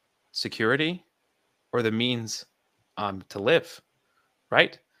for security or the means to live,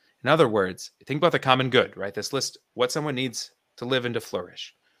 right? In other words, think about the common good, right? This list, what someone needs to live and to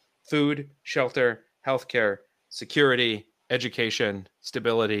flourish: food, shelter, healthcare, security, education,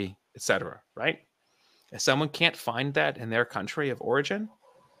 stability, etc., right? If someone can't find that in their country of origin,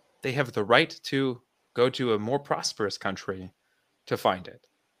 they have the right to go to a more prosperous country to find it.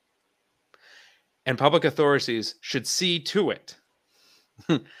 And public authorities should see to it,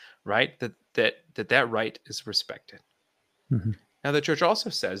 right, that right is respected. Now, the church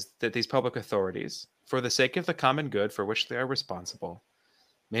also says that these public authorities, for the sake of the common good for which they are responsible,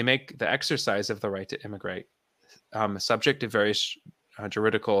 may make the exercise of the right to immigrate subject to various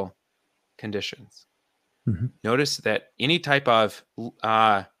juridical conditions. Notice that any type of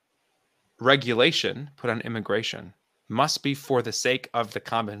regulation put on immigration must be for the sake of the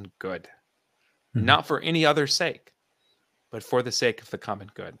common good, not for any other sake, but for the sake of the common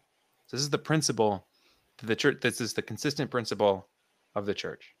good. So this is the principle that the church. This is the consistent principle of the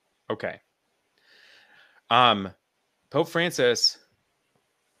church. Okay. Pope Francis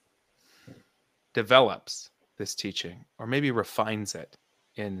develops this teaching, or maybe refines it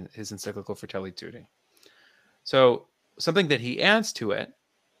in his encyclical Fratelli Tutti. So something that he adds to it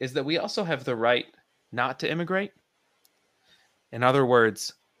is that we also have the right not to immigrate. In other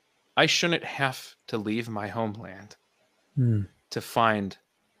words, I shouldn't have to leave my homeland to find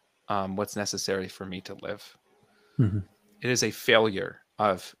what's necessary for me to live. It is a failure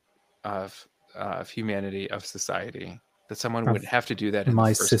of humanity, of society, that someone would have to do that in my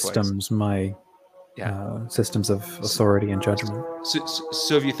the first systems, place. my systems of authority and judgment.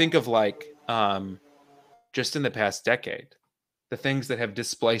 So if you think of like just in the past decade, the things that have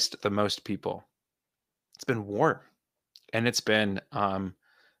displaced the most people, it's been war, and it's been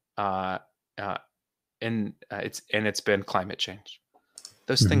it's been climate change.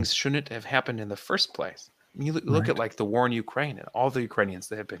 Those things shouldn't have happened in the first place. I mean, you look at like the war in Ukraine and all the Ukrainians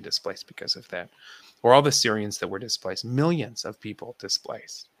that have been displaced because of that, or all the Syrians that were displaced, millions of people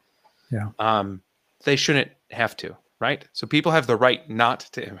displaced. Yeah. They shouldn't have to, right? So people have the right not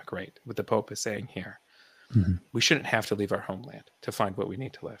to immigrate, what the Pope is saying here. We shouldn't have to leave our homeland to find what we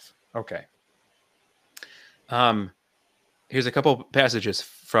need to live. Okay. Here's a couple passages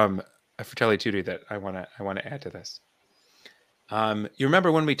from Fratelli Tutti that I want to add to this. You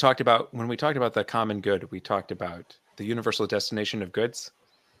remember when we talked about the common good, we talked about the universal destination of goods,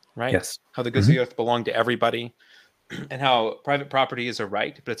 right? Yes. How the goods of the earth belong to everybody, and how private property is a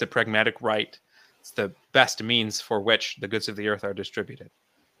right, but it's a pragmatic right. It's the best means for which the goods of the earth are distributed.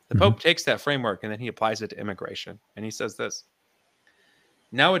 The Pope takes that framework and then he applies it to immigration. And he says this: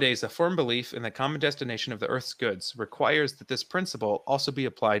 nowadays, a firm belief in the common destination of the earth's goods requires that this principle also be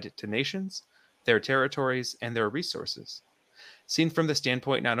applied to nations, their territories, and their resources. Seen from the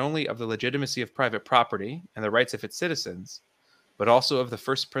standpoint not only of the legitimacy of private property and the rights of its citizens, but also of the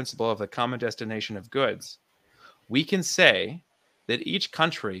first principle of the common destination of goods, we can say that each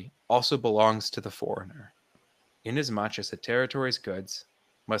country also belongs to the foreigner, inasmuch as the territory's goods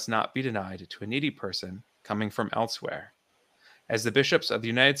must not be denied to a needy person coming from elsewhere. As the bishops of the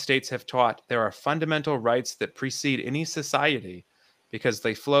United States have taught, there are fundamental rights that precede any society because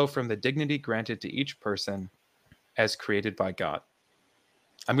they flow from the dignity granted to each person as created by God.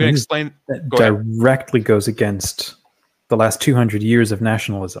 I'm going to explain. That directly goes against the last 200 years of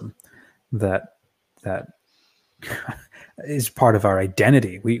nationalism that is part of our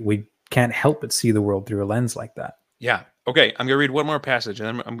identity. We can't help but see the world through a lens like that. Yeah. Okay. I'm going to read one more passage,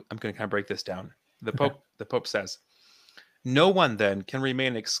 and then I'm going to kind of break this down. The Pope says, "No one then can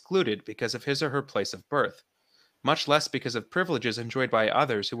remain excluded because of his or her place of birth, much less because of privileges enjoyed by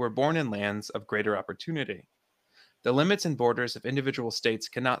others who were born in lands of greater opportunity. The limits and borders of individual states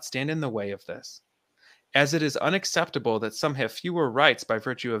cannot stand in the way of this. As it is unacceptable that some have fewer rights by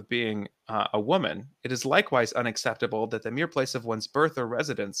virtue of being a woman, it is likewise unacceptable that the mere place of one's birth or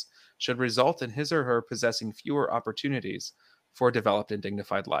residence should result in his or her possessing fewer opportunities for a developed and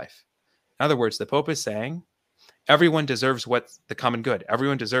dignified life." In other words, the Pope is saying everyone deserves what's the common good.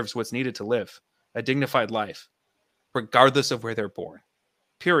 Everyone deserves what's needed to live a dignified life, regardless of where they're born.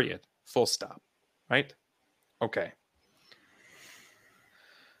 Period. Full stop. Right? Okay.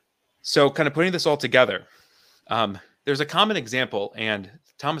 So kind of putting this all together, there's a common example, and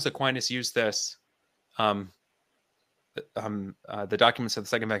Thomas Aquinas used this. The documents of the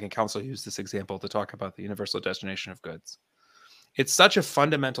Second Vatican Council use this example to talk about the universal destination of goods. It's such a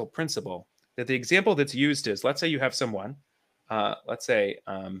fundamental principle that the example that's used is, let's say you have someone, let's say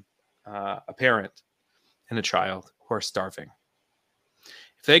a parent and a child who are starving.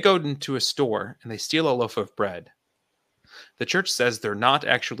 If they go into a store and they steal a loaf of bread, the church says they're not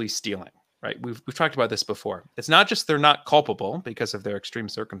actually stealing, right? We've talked about this before. It's not just they're not culpable because of their extreme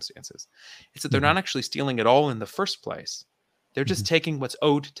circumstances. It's that they're not actually stealing at all in the first place. They're just taking what's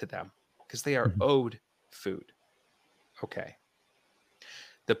owed to them because they are owed food. Okay.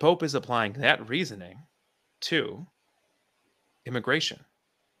 The Pope is applying that reasoning to immigration.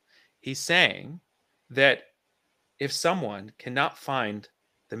 He's saying that if someone cannot find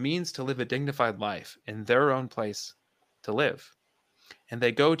the means to live a dignified life in their own place to live, and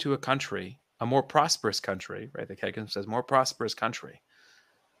they go to a country, a more prosperous country, right? The Catechism says more prosperous country,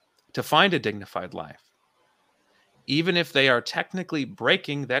 to find a dignified life, even if they are technically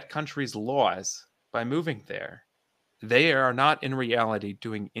breaking that country's laws by moving there, they are not in reality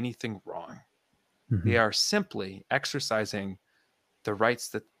doing anything wrong. They are simply exercising the rights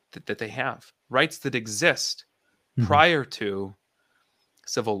that that they have, rights that exist Mhm. prior to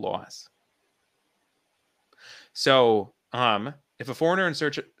civil laws. So, if a foreigner in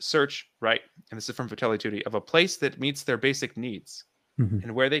search, right, and this is from Fratelli Tutti, of a place that meets their basic needs Mhm.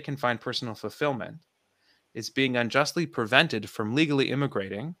 and where they can find personal fulfillment, is being unjustly prevented from legally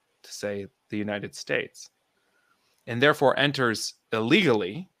immigrating to, say, the United States, and therefore enters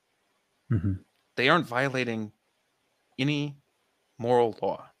illegally, Mhm. they aren't violating any moral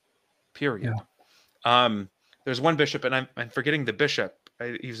law, period. Yeah. There's one bishop, and I'm forgetting the bishop.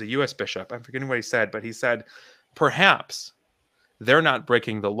 He was a U.S. bishop. I'm forgetting what he said, but he said, perhaps they're not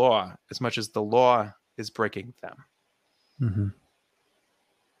breaking the law as much as the law is breaking them. Mhm.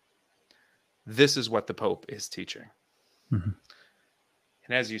 This is what the Pope is teaching. Mhm.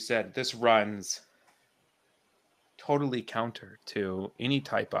 And as you said, this runs totally counter to any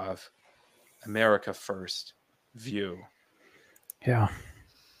type of America first view. Yeah.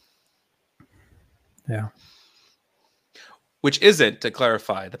 Yeah. Which isn't, to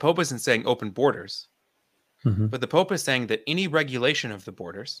clarify, the Pope isn't saying open borders, Mhm. but the Pope is saying that any regulation of the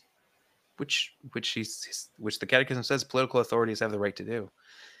borders, which the Catechism says political authorities have the right to do,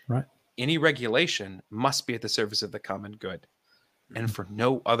 Right. any regulation must be at the service of the common good, and for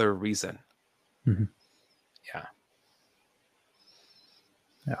no other reason. Mhm. Yeah.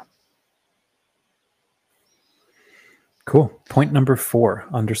 Yeah. Cool. Point number 4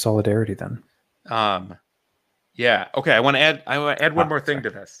 under solidarity then. Yeah. Okay. I want to add one more thing Sorry. to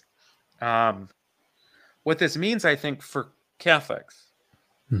this. What this means, I think, for Catholics,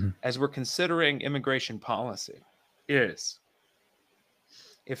 Mhm. as we're considering immigration policy, is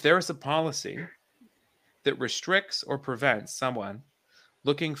if there is a policy that restricts or prevents someone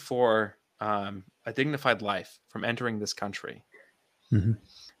looking for a dignified life from entering this country, Mhm.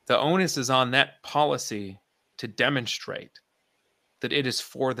 the onus is on that policy to demonstrate that it is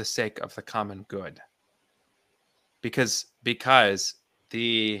for the sake of the common good. Because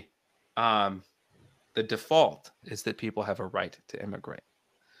the the default is that people have a right to immigrate.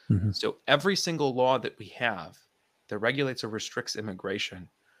 Mhm. So every single law that we have that regulates or restricts immigration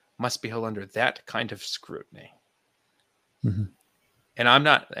must be held under that kind of scrutiny. Mhm. And I'm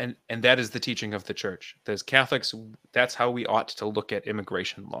not, and that is the teaching of the church. As Catholics, that's how we ought to look at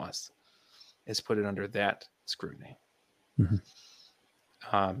immigration laws, is put it under that scrutiny. Mhm.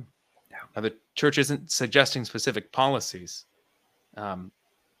 Now the church isn't suggesting specific policies,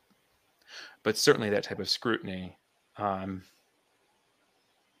 but certainly that type of scrutiny,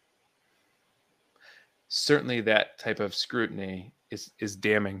 is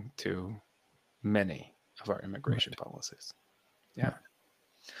damning to many of our immigration Right. policies. Yeah.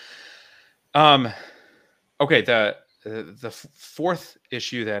 Okay. The fourth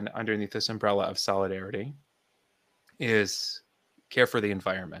issue then underneath this umbrella of solidarity is care for the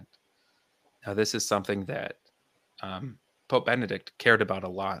environment. Now, this is something that Pope Benedict cared about a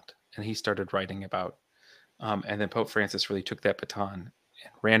lot, and he started writing about. And then Pope Francis really took that baton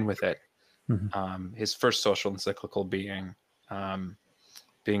and ran with it. Mhm. His first social encyclical being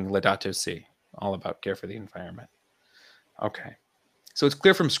Laudato Si, all about care for the environment. Okay. So it's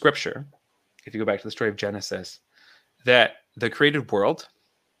clear from Scripture, if you go back to the story of Genesis, that the created world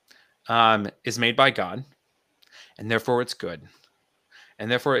is made by God, and therefore it's good,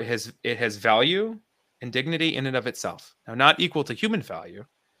 and therefore it has value and dignity in and of itself. Now, not equal to human value,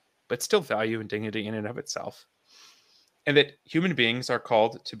 but still value and dignity in and of itself, and that human beings are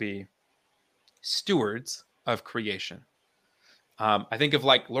called to be stewards of creation. I think of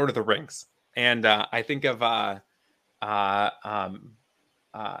like Lord of the Rings, and I think of uh, um,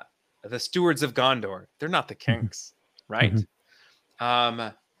 the stewards of Gondor. They're not the Mhm. kings, right? Mhm.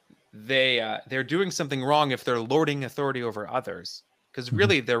 Um, they're doing something wrong if they're lording authority over others, because Mhm.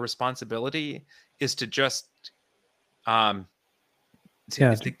 really their responsibility is to just um,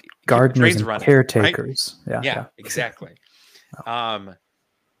 Yeah. is to keep the Gardeners trains and running, right? caretakers. Yeah. Yeah, Yeah. exactly. Um,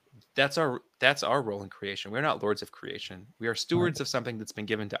 that's our role in creation. We're not lords of creation. We are Right. stewards of something that's been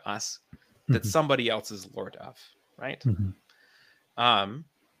given to us that Mhm. somebody else is lord of, right? Mhm. Um,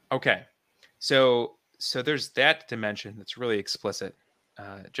 okay. So there's that dimension that's really explicit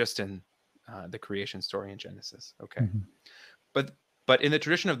just in the creation story in Genesis. Okay. Mhm. But but in the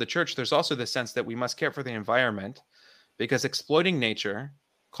tradition of the church, there's also the sense that we must care for the environment because exploiting nature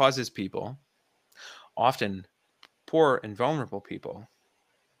causes people, often poor and vulnerable people,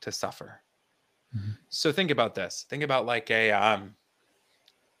 to suffer. Mhm. So think about this. Think about like uh,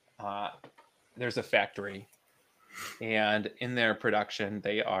 there's a factory, and in their production,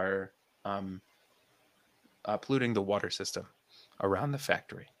 they are um, polluting the water system around the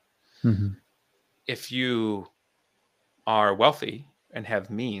factory. Mhm. If you are wealthy and have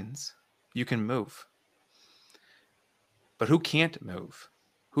means, you can move. But who can't move?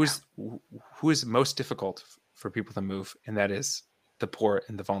 Who is most difficult for people to move? And that is the poor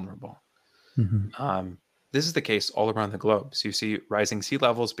and the vulnerable. Mm-hmm. This is the case all around the globe. So you see rising sea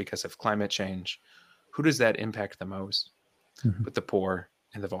levels because of climate change. Who does that impact the most? Mm-hmm. But the poor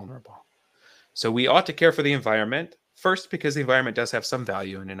and the vulnerable. So we ought to care for the environment, first because the environment does have some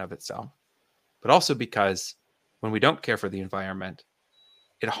value in and of itself, but also because when we don't care for the environment,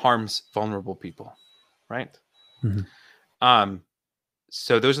 it harms vulnerable people, right? Mm-hmm.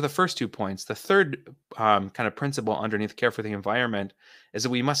 So those are the first 2 points. The third kind of principle underneath care for the environment is that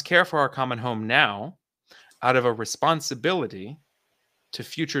we must care for our common home now out of a responsibility to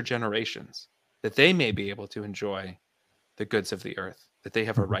future generations, that they may be able to enjoy the goods of the earth, that they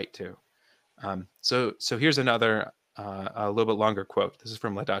have a Mm-hmm. right to. So here's another, a little bit longer quote. This is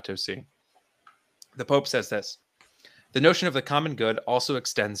from Laudato Si. The Pope says this: "The notion of the common good also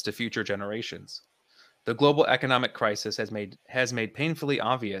extends to future generations. The global economic crisis has made painfully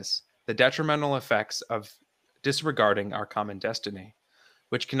obvious the detrimental effects of disregarding our common destiny,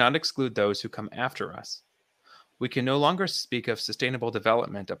 which cannot exclude those who come after us. We can no longer speak of sustainable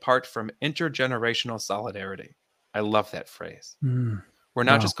development apart from intergenerational solidarity." I love that phrase. Mm. We're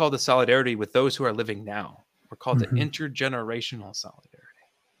not Wow. just called to solidarity with those who are living now. We're called to Mm-hmm. intergenerational solidarity.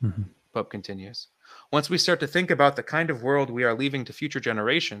 Mm-hmm. Pope continues. Once we start to think about the kind of world we are leaving to future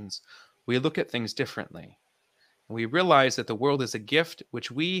generations, we look at things differently. And we realize that the world is a gift which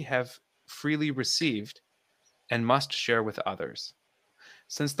we have freely received and must share with others.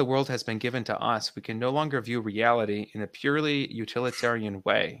 Since the world has been given to us, we can no longer view reality in a purely utilitarian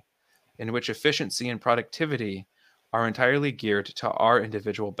way, in which efficiency and productivity are entirely geared to our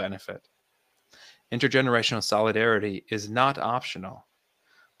individual benefit. Intergenerational solidarity is not optional,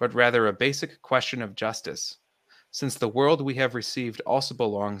 but rather a basic question of justice, since the world we have received also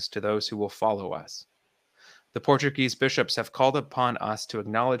belongs to those who will follow us. The Portuguese bishops have called upon us to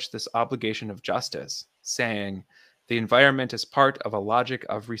acknowledge this obligation of justice, saying, "The environment is part of a logic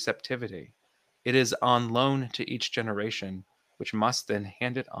of receptivity. It is on loan to each generation, which must then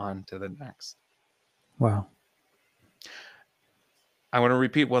hand it on to the next." Wow. I want to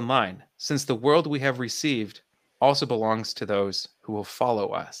repeat one line. Since the world we have received also belongs to those who will follow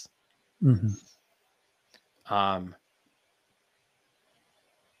us. Mm-hmm. Um,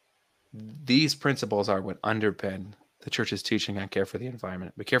 these principles are what underpin the church's teaching on care for the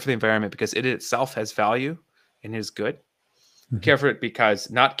environment. We care for the environment because it itself has value and is good. We Mm-hmm. care for it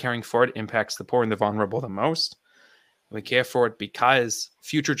because not caring for it impacts the poor and the vulnerable the most. We care for it because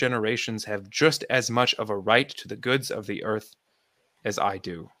future generations have just as much of a right to the goods of the earth as I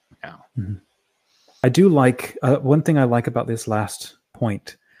do now. Mm-hmm. I do like one thing I like about this last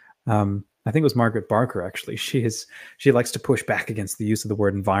point. I think it was Margaret Barker actually. She likes to push back against the use of the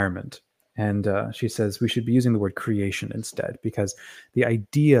word environment, and she says we should be using the word creation instead, because the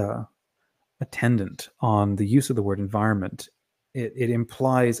idea attendant on the use of the word environment, it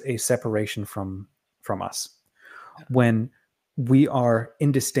implies a separation from us when we are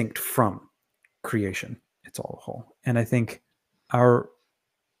indistinct from creation. It's all a whole, and I think our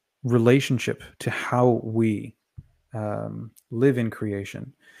relationship to how we live in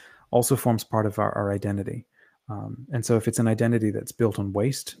creation also forms part of our identity. And so if it's an identity that's built on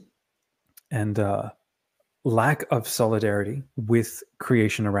waste and lack of solidarity with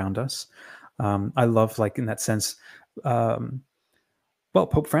creation around us, I love, like, in that sense,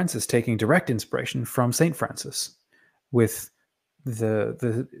 Pope Francis taking direct inspiration from Saint Francis with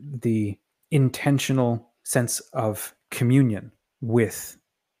the intentional sense of communion with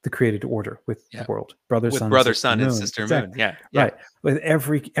the created order, with the world, brother, with sun, brother, sister, sun, and moon. sister, Exactly. moon. Yeah. Right. With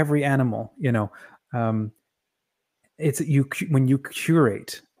every animal, it's when you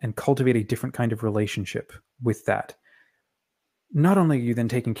curate and cultivate a different kind of relationship with that, not only are you then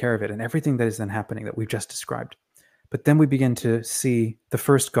taking care of it and everything that is then happening that we've just described, but then we begin to see the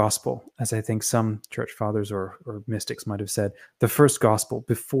first gospel, as I think some church fathers or mystics might have said, the first gospel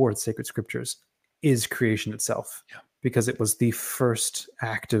before the sacred scriptures is creation itself, because it was the first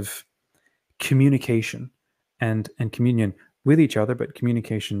act of communication and communion with each other, but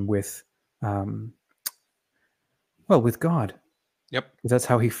communication with, with God. Yep. That's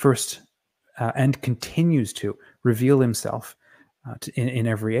how he first and continues to reveal himself in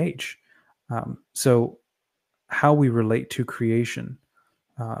every age. So how we relate to creation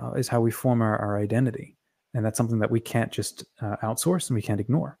is how we form our identity. And that's something that we can't just outsource and we can't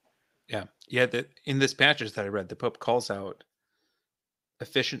ignore. Yeah. Yeah. In this passage that I read, the Pope calls out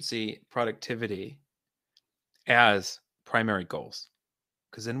efficiency, productivity as primary goals,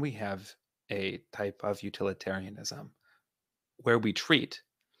 because then we have a type of utilitarianism where we treat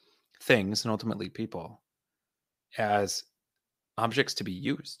things and ultimately people as objects to be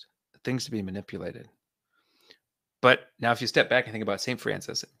used, things to be manipulated. But now if you step back and think about St.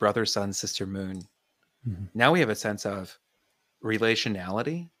 Francis, brother, sun, sister, moon, now we have a sense of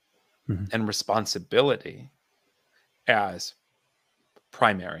relationality and responsibility as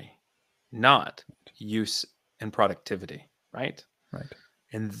primary, not use and productivity, right? Right.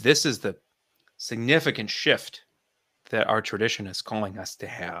 And this is the significant shift that our tradition is calling us to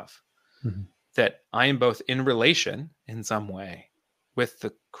have. That I am both in relation in some way with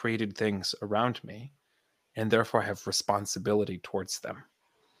the created things around me, and therefore have responsibility towards them.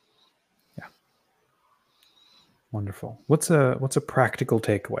 Yeah. Wonderful. What's a practical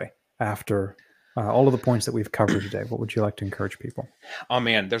takeaway after all of the points that we've covered today? What would you like to encourage people? Oh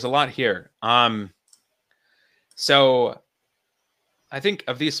man, there's a lot here. So I think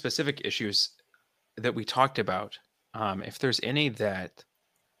of these specific issues that we talked about, if there's any that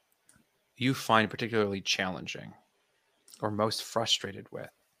you find particularly challenging or most frustrated with,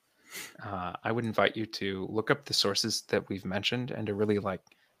 I would invite you to look up the sources that we've mentioned and to really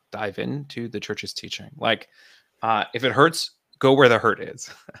dive into the church's teaching. If it hurts, go where the hurt is.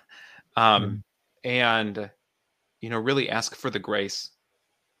 And, really ask for the grace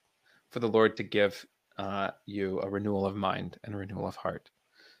for the Lord to give you a renewal of mind and a renewal of heart.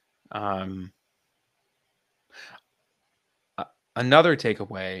 Another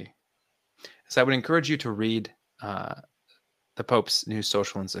takeaway is I would encourage you to read the Pope's new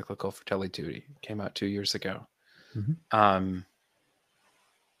social encyclical, Fratelli Tutti. It came out 2 years ago.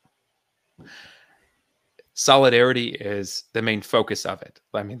 Solidarity is the main focus of it.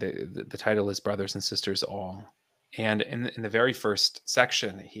 I mean, the title is Brothers and Sisters All. And in the very first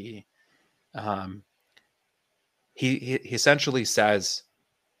section, he essentially says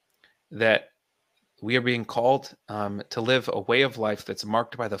that we are being called to live a way of life that's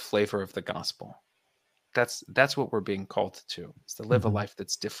marked by the flavor of the gospel. That's what we're being called to, is to live a life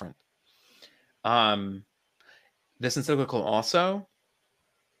that's different. This encyclical also,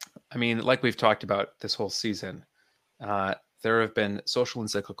 I mean, like we've talked about this whole season, there have been social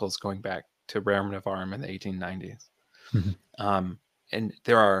encyclicals going back to Rerum Novarum in the 1890s. And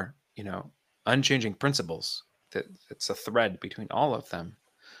there are, unchanging principles that's a thread between all of them.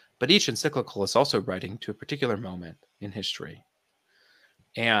 But each encyclical is also writing to a particular moment in history.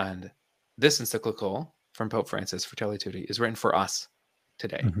 And this encyclical from Pope Francis, Fratelli Tutti, is written for us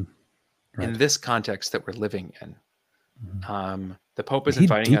today, in this context that we're living in. The Pope is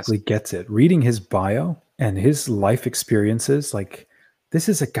inviting us. He deeply gets it. Reading his bio and his life experiences, this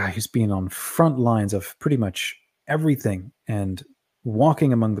is a guy who's been on front lines of pretty much everything and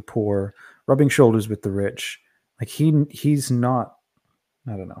walking among the poor, rubbing shoulders with the rich. He's not,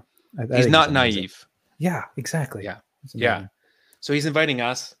 I don't know. He's not naive. Yeah, exactly. Yeah. So he's inviting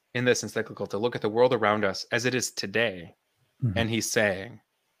us in this encyclical to look at the world around us as it is today. And he's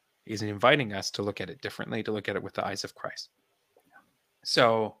inviting us to look at it differently, to look at it with the eyes of Christ.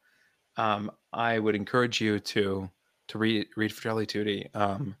 So I would encourage you to read Fratelli Tutti.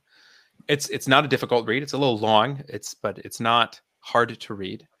 It's not a difficult read. It's a little long, but it's not hard to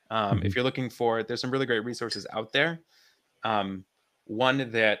read. If you're looking for, there's some really great resources out there.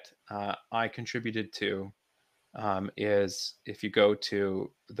 One that I contributed to is, if you go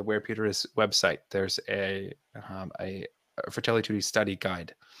to the Where Peter Is website, there's a Fratelli Tutti study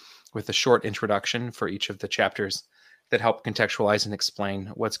guide with a short introduction for each of the chapters that help contextualize and explain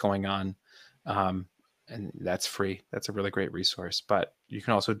what's going on. And that's free. That's a really great resource. But you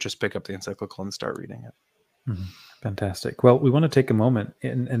can also just pick up the encyclical and start reading it. Fantastic. Well, we want to take a moment,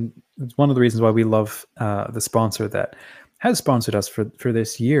 and it's one of the reasons why we love the sponsor that has sponsored us for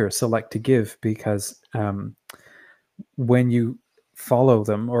this year, Select to Give, because when you follow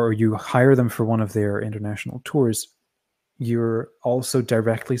them or you hire them for one of their international tours, you're also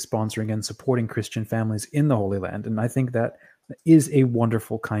directly sponsoring and supporting Christian families in the Holy Land. And I think that is a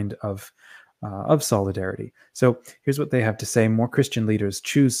wonderful kind of solidarity. So here's what they have to say. More Christian leaders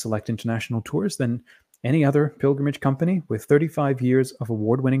choose Select International Tours than any other pilgrimage company. With 35 years of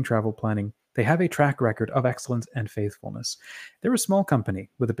award-winning travel planning, they have a track record of excellence and faithfulness. They're a small company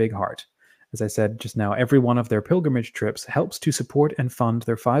with a big heart. As I said just now, every one of their pilgrimage trips helps to support and fund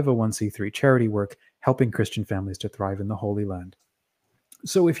their 501c3 charity work, helping Christian families to thrive in the Holy Land.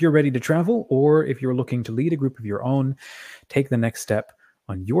 So if you're ready to travel, or if you're looking to lead a group of your own, take the next step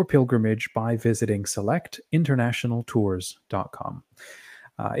on your pilgrimage by visiting selectinternationaltours.com.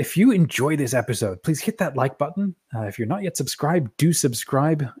 If you enjoy this episode, please hit that like button. If you're not yet subscribed, do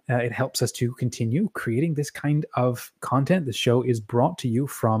subscribe. It helps us to continue creating this kind of content. The show is brought to you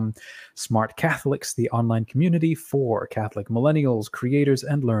from Smart Catholics, the online community for Catholic millennials, creators,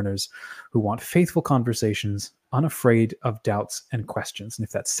 and learners who want faithful conversations, unafraid of doubts and questions. And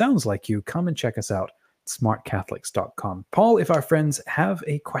if that sounds like you, come and check us out at smartcatholics.com. Paul, if our friends have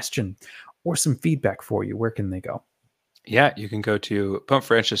a question or some feedback for you, where can they go? Yeah, you can go to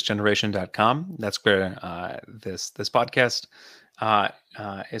PopeFrancisGeneration.com. That's where this podcast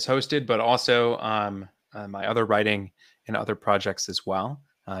is hosted, but also my other writing and other projects as well.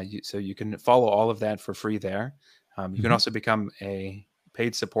 So you can follow all of that for free there. You can also become a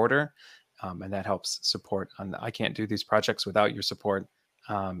paid supporter, and that helps support. I can't do these projects without your support,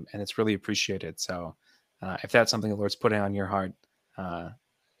 and it's really appreciated. So if that's something the Lord's putting on your heart,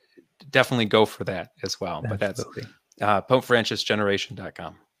 definitely go for that as well. Absolutely. But that's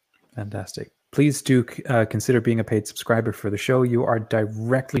PopeFrancisGeneration.com. Fantastic. Please do consider being a paid subscriber for the show. You are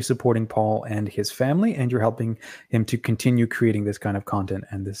directly supporting Paul and his family, and you're helping him to continue creating this kind of content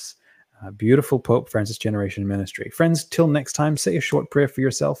and this beautiful Pope Francis Generation ministry. Friends, till next time, say a short prayer for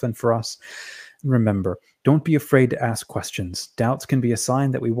yourself and for us. Remember, don't be afraid to ask questions. Doubts can be a sign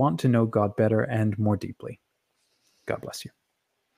that we want to know God better and more deeply. God bless you.